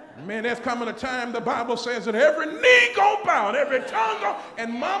 Man, there's coming a time, the Bible says that every knee gonna bow and every tongue gonna,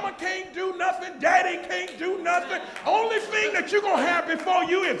 and mama can't do nothing, daddy can't do nothing. Only thing that you're gonna have before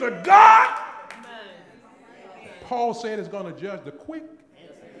you is a God. Paul said is gonna judge the quick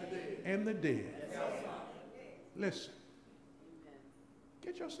and the dead. Listen,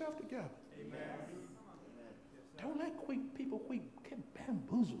 get yourself together. Don't let people keep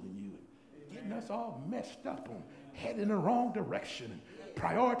bamboozling you and getting us all messed up on heading in the wrong direction.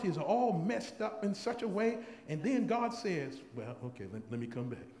 Priorities are all messed up in such a way, and then God says, well, okay, let me come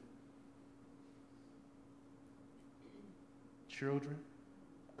back. Children,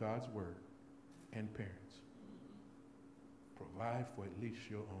 God's word, and parents, provide for at least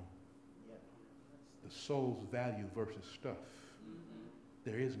your own. The soul's value versus stuff.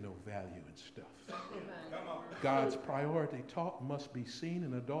 There is no value in stuff. God's priority talk must be seen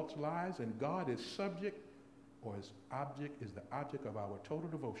in adults' lives, and God is subject, or his object is the object of our total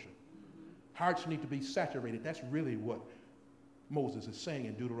devotion. Hearts need to be saturated. That's really what Moses is saying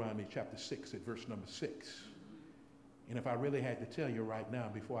in Deuteronomy chapter 6 at verse number 6. And if I really had to tell you right now,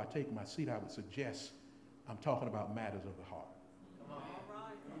 before I take my seat, I would suggest I'm talking about matters of the heart.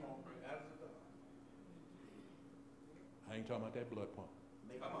 I ain't talking about that blood pump.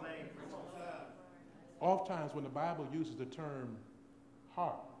 Oftentimes when the Bible uses the term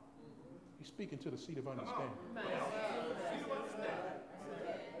heart, he's speaking to the seat of understanding.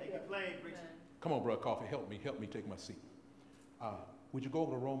 Come on, Brother Coffee, help me take my seat. Would you go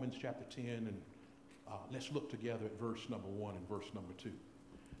over to Romans chapter 10 and let's look together at verse number 1 and verse number 2.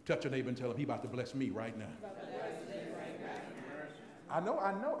 Touch your neighbor and tell him he about to bless me right now. I know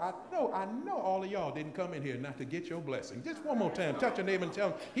all of y'all didn't come in here not to get your blessing. Just one more time, touch your neighbor and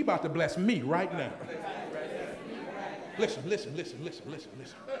tell him he about to bless me right now. Listen.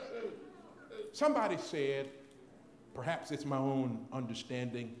 Somebody said, perhaps it's my own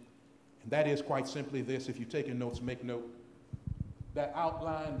understanding, and that is quite simply this. If you're taking notes, make note. That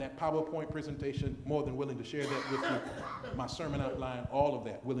outline, that PowerPoint presentation, more than willing to share that with you. My sermon outline, all of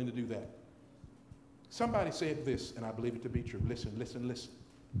that, willing to do that. Somebody said this, and I believe it to be true. Listen.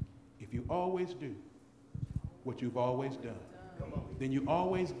 If you always do what you've always done, then you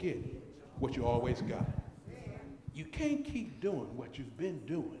always get what you always got. You can't keep doing what you've been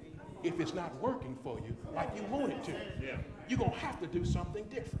doing if it's not working for you like you want it to. You're going to have to do something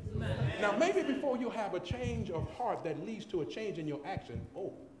different. Now, maybe before you have a change of heart that leads to a change in your action,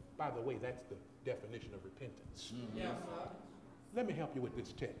 oh, by the way, that's the definition of repentance. Let me help you with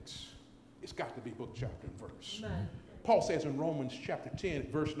this text. It's got to be book, chapter, and verse. Paul says in Romans chapter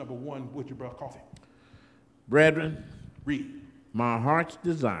 10, verse number 1, would you, Brother Coffee? Brethren, read. My heart's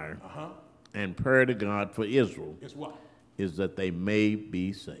desire and prayer to God for Israel is what? Is that they may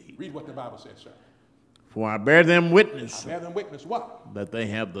be saved. Read what the Bible says, sir. For I bear them witness. I bear them witness what? That they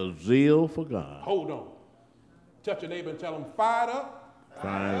have the zeal for God. Hold on. Touch your neighbor and tell them, fired up.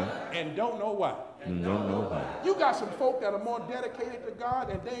 And don't know why. You got some folk that are more dedicated to God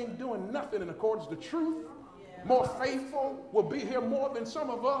and they ain't doing nothing in accordance to truth. More faithful, will be here more than some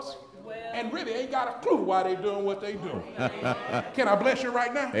of us, and really ain't got a clue why they doing what they do. Can I bless you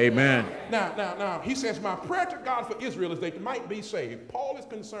right now? Amen. Now, he says, my prayer to God for Israel is they might be saved. Paul is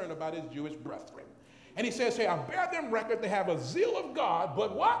concerned about his Jewish brethren. And he says, hey, I bear them record they have a zeal of God,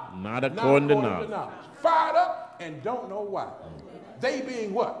 but what? Not according to knowledge. Fired up and don't know why. They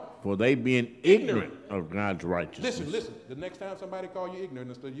being what? For they being ignorant of God's righteousness. Listen. The next time somebody call you ignorant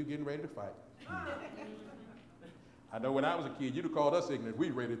instead of you getting ready to fight. I know when I was a kid, you'd have called us ignorant. We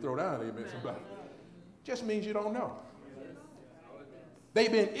ready to throw down, amen, somebody. Just means you don't know.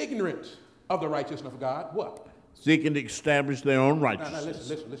 They've been ignorant of the righteousness of God. What? Seeking to establish their own righteousness.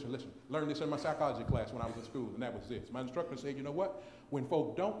 Now, listen. Learned this in my psychology class when I was in school, and that was this. My instructor said, you know what? When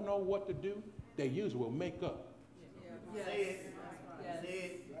folk don't know what to do, they usually will make up.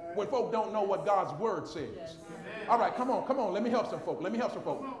 when folk don't know what God's word says. All right, come on. Let me help some folk.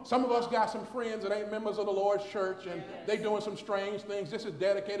 Some of us got some friends that ain't members of the Lord's church, and they doing some strange things. This is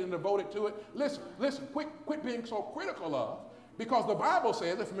dedicated and devoted to it. Listen, quit being so critical of. Because the Bible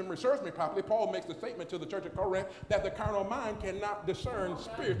says, if memory serves me properly, Paul makes the statement to the church of Corinth that the carnal mind cannot discern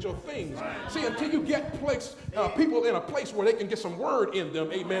spiritual things. See, until you get people in a place where they can get some word in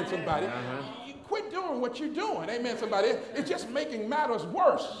them, amen, somebody, you quit doing what you're doing, amen, somebody. It's just making matters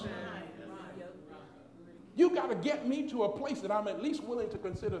worse. You got to get me to a place that I'm at least willing to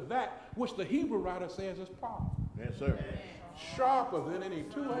consider that which the Hebrew writer says is powerful. Yes, sir. Sharper than any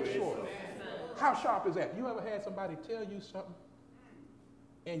two-edged sword. How sharp is that? You ever had somebody tell you something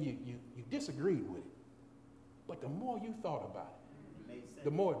and you disagreed with it, but the more you thought about it, the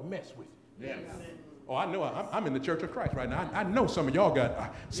more it messed with you? Yes. Oh, I know. I'm in the Church of Christ right now. I know some of y'all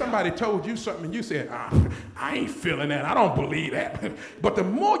got, somebody told you something and you said, I ain't feeling that. I don't believe that. But the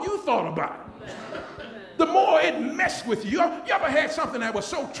more you thought about it, the more it messed with you. You ever had something that was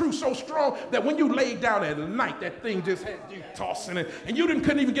so true, so strong, that when you laid down at night, that thing just had you tossing it, and you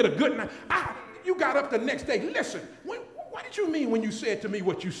couldn't even get a good night? You got up the next day. Listen, what did you mean when you said to me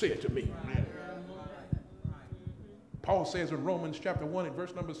what you said to me? Paul says in Romans chapter 1 and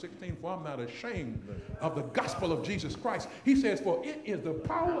verse number 16, for I'm not ashamed of the gospel of Jesus Christ. He says, for it is the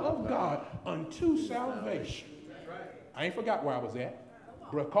power of God unto salvation. I ain't forgot where I was at.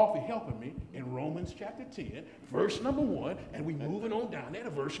 Brother Coffee helping me in Romans chapter 10, verse number 1, and we moving on down there to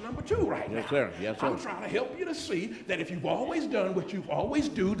verse number 2 right now. Yes, sir. Yes, sir. I'm trying to help you to see that if you've always done what you've always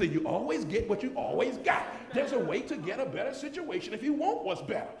do, then you always get what you always got. There's a way to get a better situation if you want what's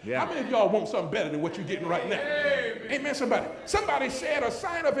better. Yeah. How many of y'all want something better than what you're getting right now? Amen, somebody. Somebody said a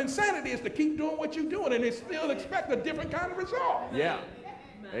sign of insanity is to keep doing what you're doing and still expect a different kind of result. Yeah.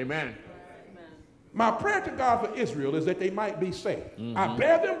 Amen. My prayer to God for Israel is that they might be saved. I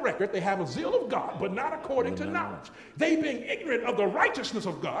bear them record they have a zeal of God, but not according to knowledge. They, being ignorant of the righteousness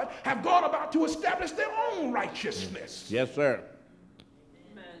of God, have gone about to establish their own righteousness. Yes, sir.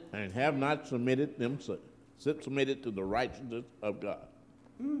 Amen. And have not submitted to the righteousness of God.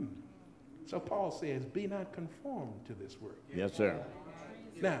 So Paul says, be not conformed to this world. Yes, sir.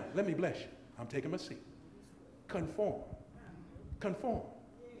 Now, let me bless you. I'm taking my seat. Conform.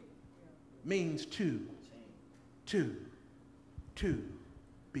 Means to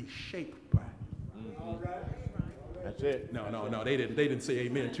be shaped by. That's it. No, they didn't say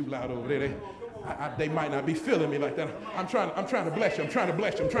amen too loud over there. They might not be feeling me like that. I'm trying to bless you.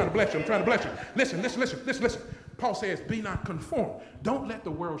 Listen. Paul says, be not conformed. Don't let the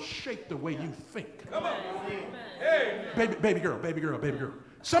world shape the way you think. Come on. Hey. Baby girl.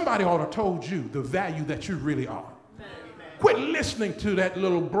 Somebody ought to have told you the value that you really are. Quit listening to that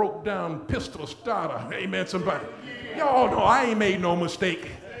little broke down pistol starter. Amen, somebody. Y'all know I ain't made no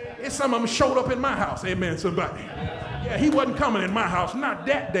mistake. It's some of them showed up in my house. Amen, somebody. Yeah, he wasn't coming in my house. Not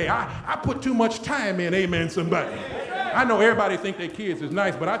that day. I put too much time in. Amen, somebody. I know everybody think their kids is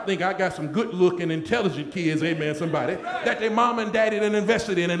nice, but I think I got some good looking, intelligent kids. Amen, somebody. That their mom and daddy done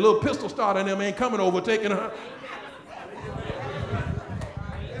invested in, and little pistol starter and them ain't coming over taking her.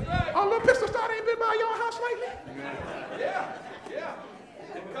 Oh, little pistol starter ain't been by your house lately? Yeah.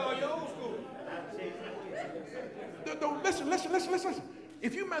 And call you old school. Listen.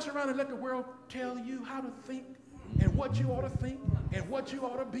 If you mess around and let the world tell you how to think and what you ought to think and what you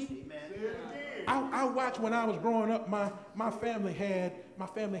ought to be, I watched when I was growing up. My family had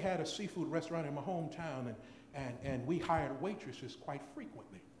a seafood restaurant in my hometown, and we hired waitresses quite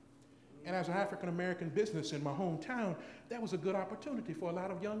frequently. And as an African American business in my hometown, that was a good opportunity for a lot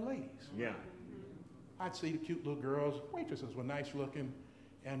of young ladies. Yeah. I'd see the cute little girls. Waitresses were nice looking,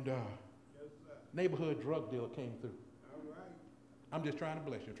 and neighborhood drug dealer came through. All right. I'm just trying to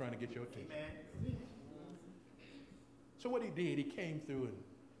bless you, trying to get your attention. Amen. So what he did, he came through and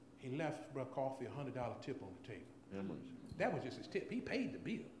he left Brother Coffee $100 tip on the table. How much? That was just his tip. He paid the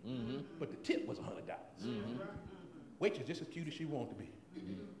bill, but the tip was $100. Waitress just as cute as she wanted to be,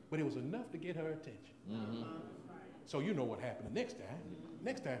 but it was enough to get her attention. So you know what happened the next time.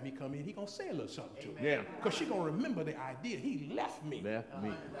 Next time he come in, he gonna say a little something to her. Yeah. Because she gonna remember the idea. He left me.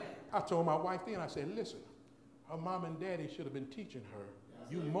 I told my wife then, I said, listen, her mom and daddy should have been teaching her,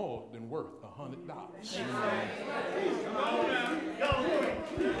 you more than worth $100.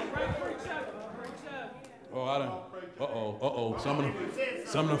 Oh, I done. Uh-oh.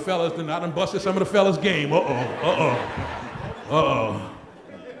 Some of the fellas, I done busted some of the fellas' game.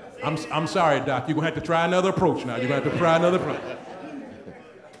 I'm sorry, Doc. You're going to have to try another approach now. You're going to have to try another approach.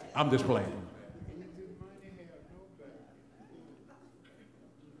 I'm just playing.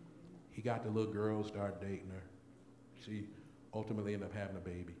 He got the little girl, started dating her. See, ultimately ended up having a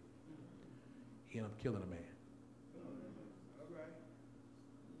baby. He ended up killing a man.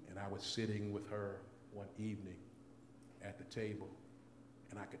 And I was sitting with her one evening at the table,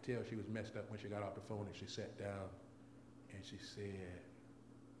 and I could tell she was messed up when she got off the phone, and she sat down and she said,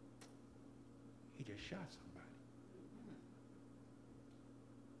 he just shot somebody.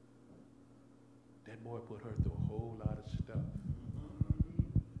 That boy put her through a whole lot of stuff.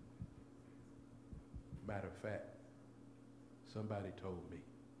 Matter of fact, somebody told me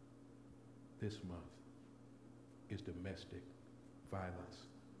this month is Domestic Violence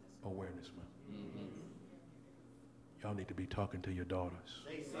Awareness Month. Y'all need to be talking to your daughters.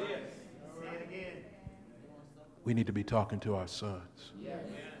 Say it again. We need to be talking to our sons. Yes.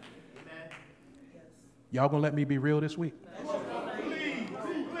 Y'all gonna let me be real this week?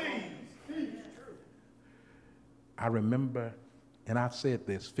 Please. I remember, and I've said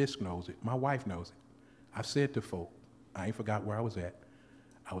this, Fisk knows it, my wife knows it. I've said to folk, I ain't forgot where I was at.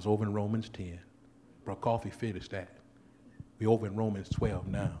 I was over in Romans 10. Bro, Coffee finished that. We over in Romans 12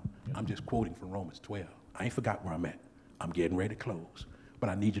 now. I'm just quoting from Romans 12. I ain't forgot where I'm at. I'm getting ready to close. But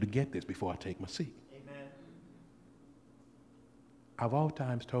I need you to get this before I take my seat. Amen. I've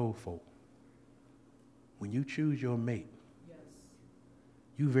oftentimes told folk, when you choose your mate, Yes.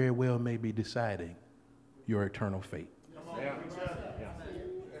 you very well may be deciding your eternal fate. Come on,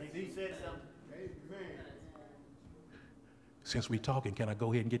 He said something. Since we're talking, can I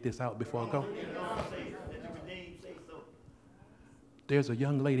go ahead and get this out before I go? There's a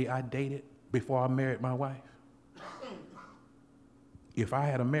young lady I dated before I married my wife. If I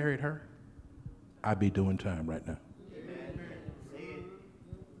had married her, I'd be doing time right now.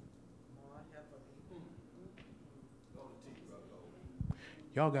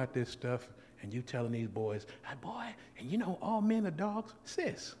 Y'all got this stuff, and you telling these boys, hey, boy, and you know all men are dogs?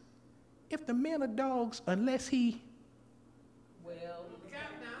 Sis, if the men are dogs, unless he, Well,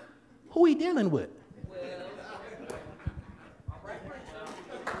 who he dealing with? well.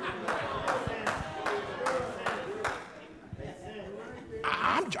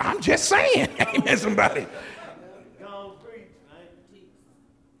 I'm just saying, amen, somebody.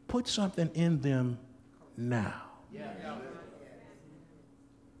 Put something in them now.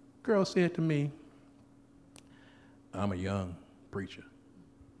 Girl said to me, I'm a young preacher.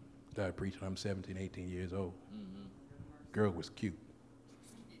 Started preaching, I'm 17, 18 years old. Girl was cute.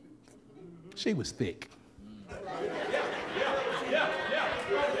 She was thick.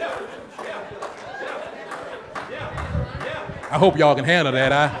 I hope y'all can handle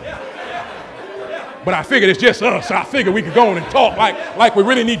that. But I figured it's just us. So I figured we could go on and talk like we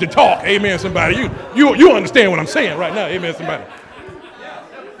really need to talk. Amen, somebody. You understand what I'm saying right now. Amen, somebody.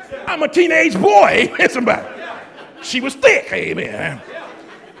 I'm a teenage boy. Amen, somebody. She was thick. Amen.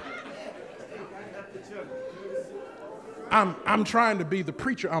 I'm trying to be the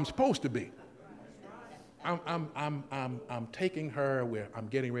preacher I'm supposed to be. I'm taking her where I'm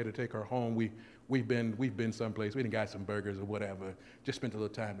getting ready to take her home. We've been someplace. We done got some burgers or whatever. Just spent a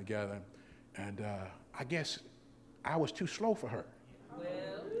little time together, and I guess I was too slow for her. Well.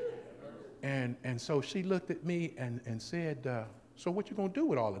 And so she looked at me and said, "So what you gonna do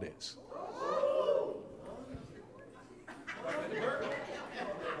with all of this?"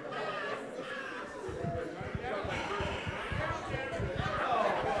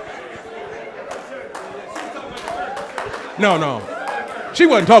 No. She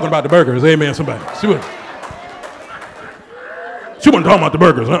wasn't talking about the burgers. Amen, somebody. She wasn't talking about the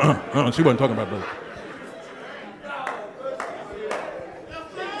burgers. She wasn't talking about burgers.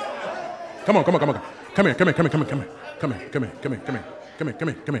 Come on. Come here.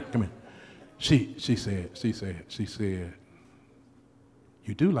 She said,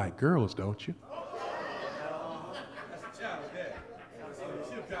 you do like girls, don't you?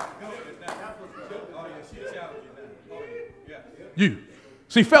 You.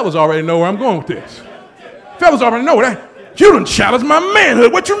 See, fellas already know where I'm going with this. Fellas already know that. You done challenged my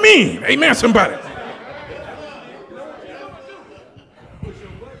manhood. What you mean? Amen, somebody.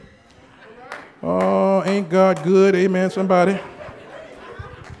 Oh, ain't God good? Amen, somebody.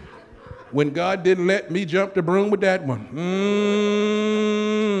 When God didn't let me jump the broom with that one.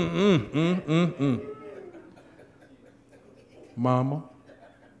 Mama.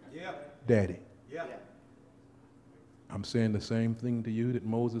 Daddy. I'm saying the same thing to you that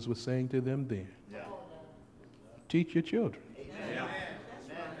Moses was saying to them then. Teach your children.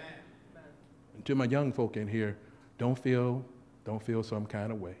 And to my young folk in here, don't feel some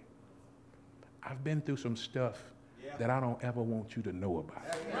kind of way. I've been through some stuff that I don't ever want you to know about.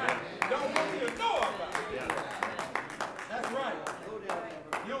 Don't want you to know about it. That's right.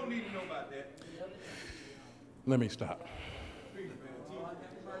 You don't need to know about that. Let me stop.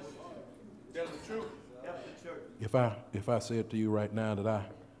 Tell the truth. Tell the truth. If I said to you right now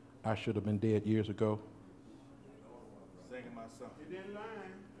that I should have been dead years ago, Singing my song. You didn't lie.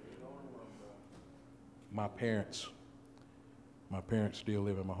 my parents still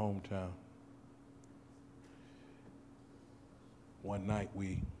live in my hometown. One night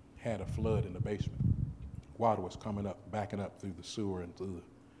we had a flood in the basement. Water was coming up, backing up through the sewer and through the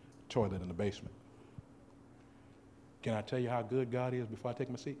toilet in the basement. Can I tell you how good God is before I take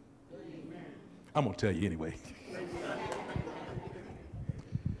my seat? Amen. I'm going to tell you anyway.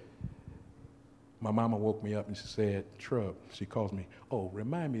 My mama woke me up and she said, Trub. She calls me, oh,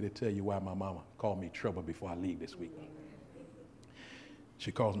 remind me to tell you why my mama called me Trouble before I leave this week.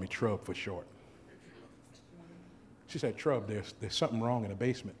 She calls me Trub for short. She said, Trub, there's something wrong in the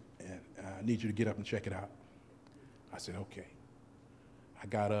basement, and I need you to get up and check it out. I said, okay. I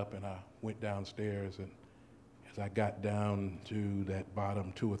got up and I went downstairs, and as I got down to that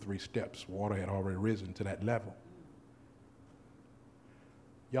bottom 2 or 3 steps, water had already risen to that level.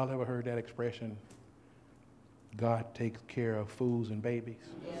 Y'all ever heard that expression, God takes care of fools and babies?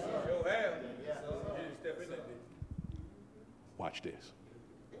 Yeah. Sure have. Yeah. You didn't step in that bit. Watch this.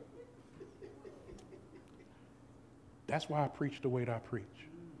 That's why I preach the way that I preach.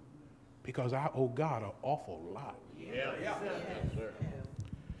 Because I owe God an awful lot. Yeah. Yeah. Yes, sir.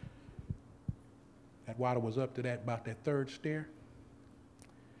 That water was up to about that 3rd stair.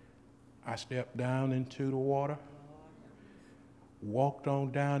 I stepped down into the water, walked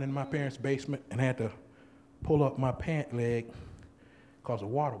on down in my parents' basement, and had to pull up my pant leg because the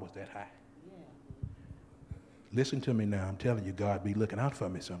water was that high. Listen to me now. I'm telling you, God be looking out for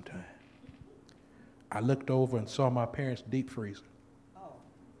me sometime. I looked over and saw my parents' deep freezer.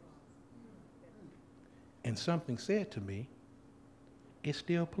 And something said to me, it's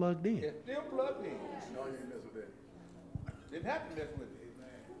still plugged in. It's still plugged in. No, you didn't mess with that. Didn't have to mess with it.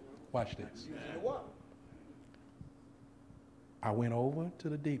 Watch this. You see the water. I went over to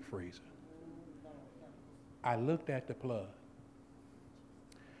the deep freezer. I looked at the plug.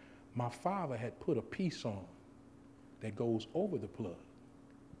 My father had put a piece on that goes over the plug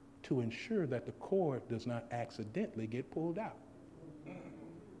to ensure that the cord does not accidentally get pulled out.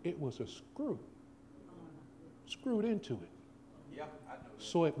 It was a screw screwed into it. Yeah, I know.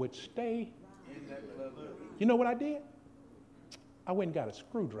 So it would stay. In that plug. You know what I did? I went and got a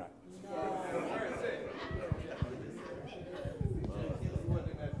screwdriver.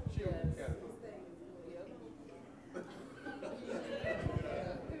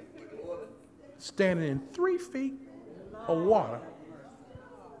 Standing in 3 feet of water,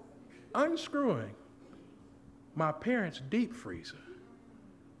 unscrewing my parents' deep freezer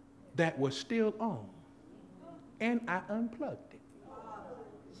that was still on, and I unplugged it.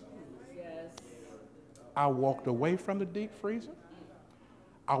 Yes. I walked away from the deep freezer.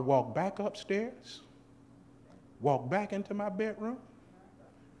 I walked back upstairs, walked back into my bedroom,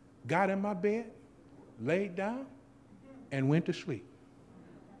 got in my bed, laid down, and went to sleep.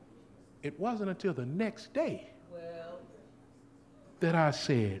 It wasn't until the next day that I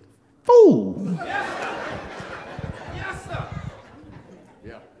said, fool. Yes, sir. Yes, sir.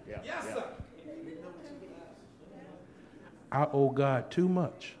 Yeah, yeah. Yes, yeah. sir. I owe God too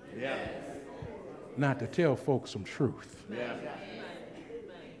much Yeah. not to tell folks some truth. Yeah.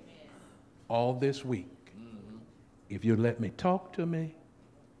 All this week, if you let me talk to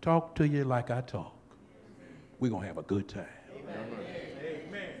you like I talk, we're going to have a good time.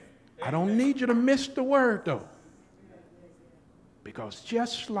 Amen. I don't need you to miss the word, though. Because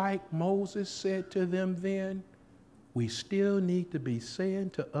just like Moses said to them then, we still need to be saying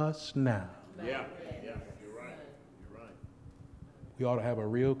to us now. Yeah. Yeah. You're right. You're right. We ought to have a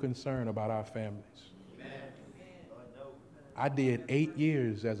real concern about our families. I did 8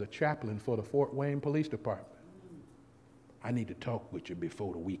 years as a chaplain for the Fort Wayne Police Department. I need to talk with you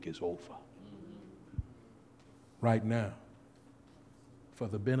before the week is over. Right now, for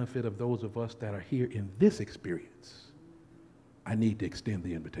the benefit of those of us that are here in this experience, I need to extend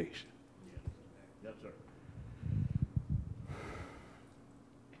the invitation. Yes, sir.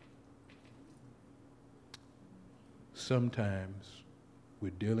 Sometimes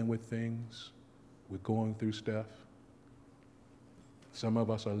we're dealing with things, we're going through stuff. Some of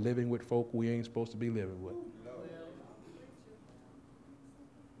us are living with folk we ain't supposed to be living with.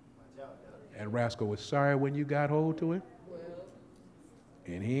 And Rascal was sorry when you got hold to him.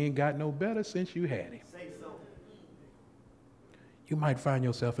 And he ain't got no better since you had him. You might find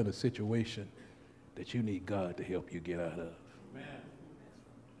yourself in a situation that you need God to help you get out of.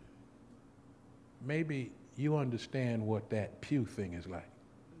 Maybe you understand what that pew thing is like.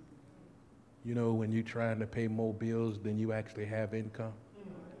 You know, when you're trying to pay more bills than you actually have income.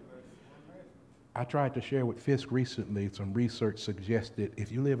 I tried to share with Fisk recently, some research suggested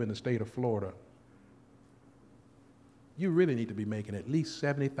if you live in the state of Florida, you really need to be making at least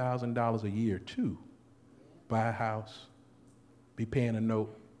 $70,000 a year to buy a house, be paying a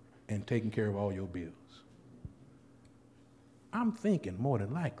note, and taking care of all your bills. I'm thinking more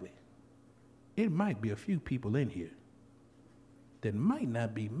than likely, it might be a few people in here that might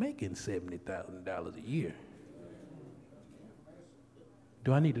not be making $70,000 a year.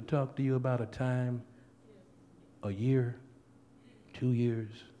 Do I need to talk to you about a time, a year, 2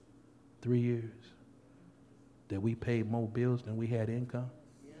 years, 3 years, that we paid more bills than we had income?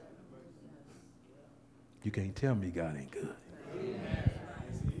 You can't tell me God ain't good.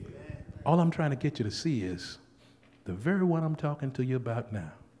 All I'm trying to get you to see is the very one I'm talking to you about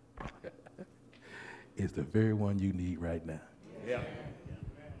now is the very one you need right now. Yeah.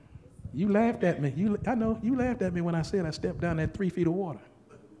 You laughed at me. I know you laughed at me when I said I stepped down that 3 feet of water.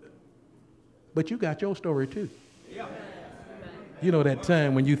 But you got your story too. Yeah. You know that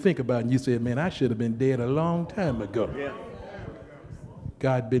time when you think about it and you said, man, I should have been dead a long time ago. Yeah.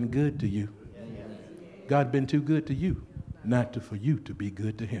 God been good to you. God been too good to you, not for you to be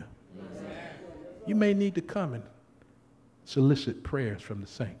good to him. You may need to come and solicit prayers from the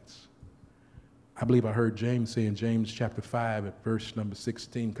saints. I believe I heard James say in James chapter 5 at verse number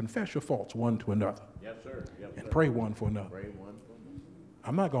 16, confess your faults one to another. Yes, sir. Yes, And sir. pray one for another. Pray one for another.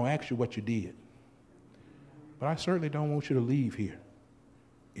 I'm not going to ask you what you did, but I certainly don't want you to leave here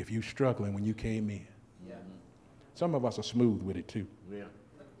if you're struggling when you came in. Yeah. Some of us are smooth with it too. Yeah.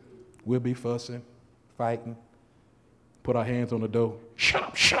 We'll be fussing, fighting, put our hands on the door. Shut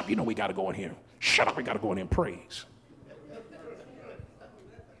up, you know we got to go in here. Shut up, we got to go in here and praise.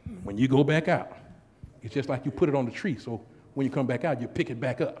 When you go back out, it's just like you put it on the tree, so when you come back out, you pick it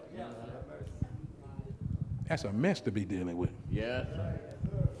back up. That's a mess to be dealing with. Yes.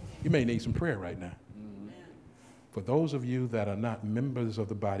 You may need some prayer right now. For those of you that are not members of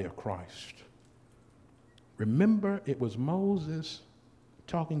the body of Christ, remember it was Moses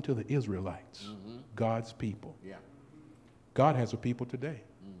talking to the Israelites, God's people. Yeah. God has a people today.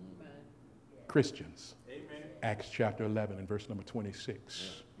 Christians. Amen. Acts chapter 11 and verse number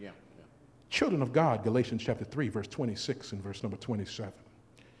 26. Yeah. Children of God, Galatians chapter 3, verse 26 and verse number 27.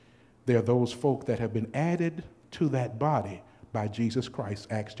 They are those folk that have been added to that body by Jesus Christ,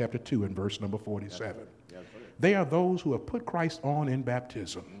 Acts chapter 2 and verse number 47. Yes, They are those who have put Christ on in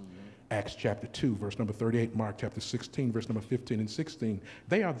baptism. Acts chapter 2, verse number 38, Mark chapter 16, verse number 15 and 16.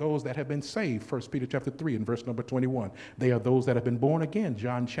 They are those that have been saved, 1 Peter chapter 3 and verse number 21. They are those that have been born again,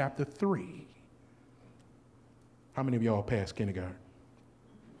 John chapter 3. How many of y'all passed kindergarten?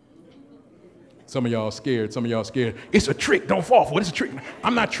 Some of y'all scared. Some of y'all scared. It's a trick. Don't fall for it. It's a trick.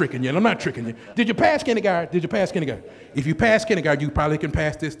 I'm not tricking you. I'm not tricking you. Did you pass kindergarten? Did you pass kindergarten? If you pass kindergarten, you probably can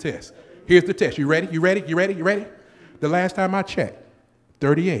pass this test. Here's the test. You ready? You ready? You ready? You ready? The last time I checked,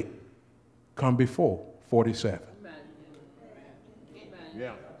 38 come before 47. Amen.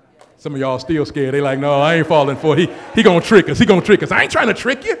 Yeah. Some of y'all still scared. They like, no, I ain't falling for it. He gonna trick us. He gonna trick us. I ain't trying to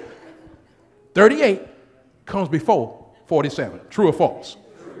trick you. 38 comes before 47. True or false?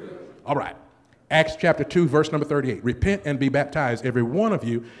 All right. Acts chapter 2, verse number 38. Repent and be baptized, every one of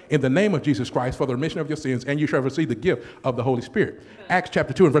you, in the name of Jesus Christ for the remission of your sins, and you shall receive the gift of the Holy Spirit. Acts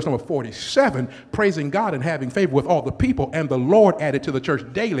chapter 2 and verse number 47, praising God and having favor with all the people, and the Lord added to the church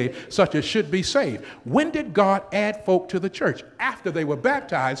daily such as should be saved. When did God add folk to the church? After they were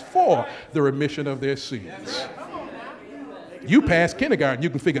baptized for the remission of their sins. You passed kindergarten, you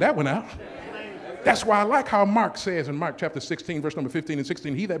can figure that one out. That's why I like how Mark says in Mark chapter 16, verse number 15 and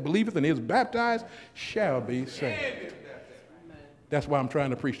 16, he that believeth and is baptized shall be saved. That's why I'm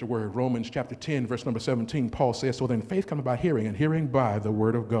trying to preach the word. Romans chapter 10, verse number 17, Paul says, so then faith comes by hearing, and hearing by the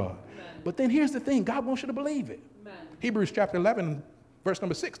word of God. But then here's the thing, God wants you to believe it. Hebrews chapter 11, verse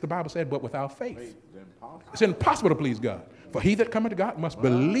number 6, the Bible said, but without faith, it's impossible to please God. For he that cometh to God must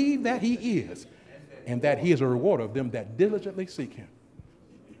believe that he is, and that he is a rewarder of them that diligently seek him.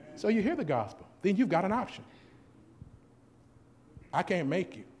 So you hear the gospel. Then you've got an option. I can't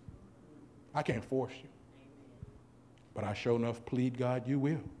make you. I can't force you. But I sure enough plead, God, you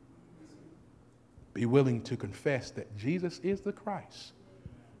will. Be willing to confess that Jesus is the Christ,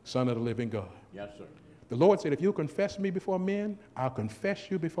 Son of the living God. Yes, sir. The Lord said, if you'll confess me before men, I'll confess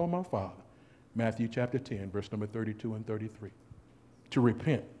you before my Father. Matthew chapter 10, verse number 32 and 33. To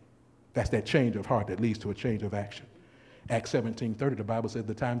repent. That's that change of heart that leads to a change of action. Acts 17:30, the Bible says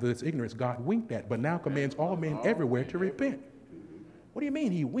the time that it's ignorance God winked at, but now commands all men everywhere to repent. What do you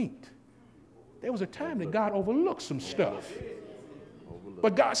mean he winked? There was a time that God overlooked some stuff.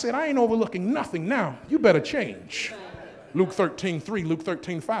 But God said, I ain't overlooking nothing now. You better change. Luke 13:3, Luke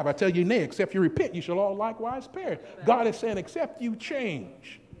 13:5. I tell you, nay, except you repent, you shall all likewise perish. God is saying, except you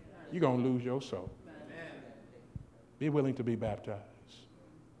change, you're going to lose your soul. Be willing to be baptized.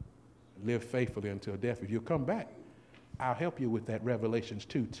 Live faithfully until death. If you'll come back, I'll help you with that Revelations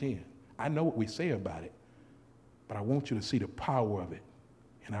 2:10. I know what we say about it, but I want you to see the power of it.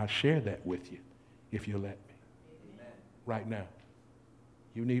 And I'll share that with you if you'll let me. Amen. Right now,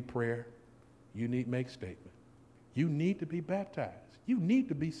 you need prayer. You need to make statement. You need to be baptized. You need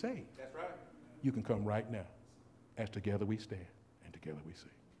to be saved. That's right. You can come right now as together we stand and together we sing.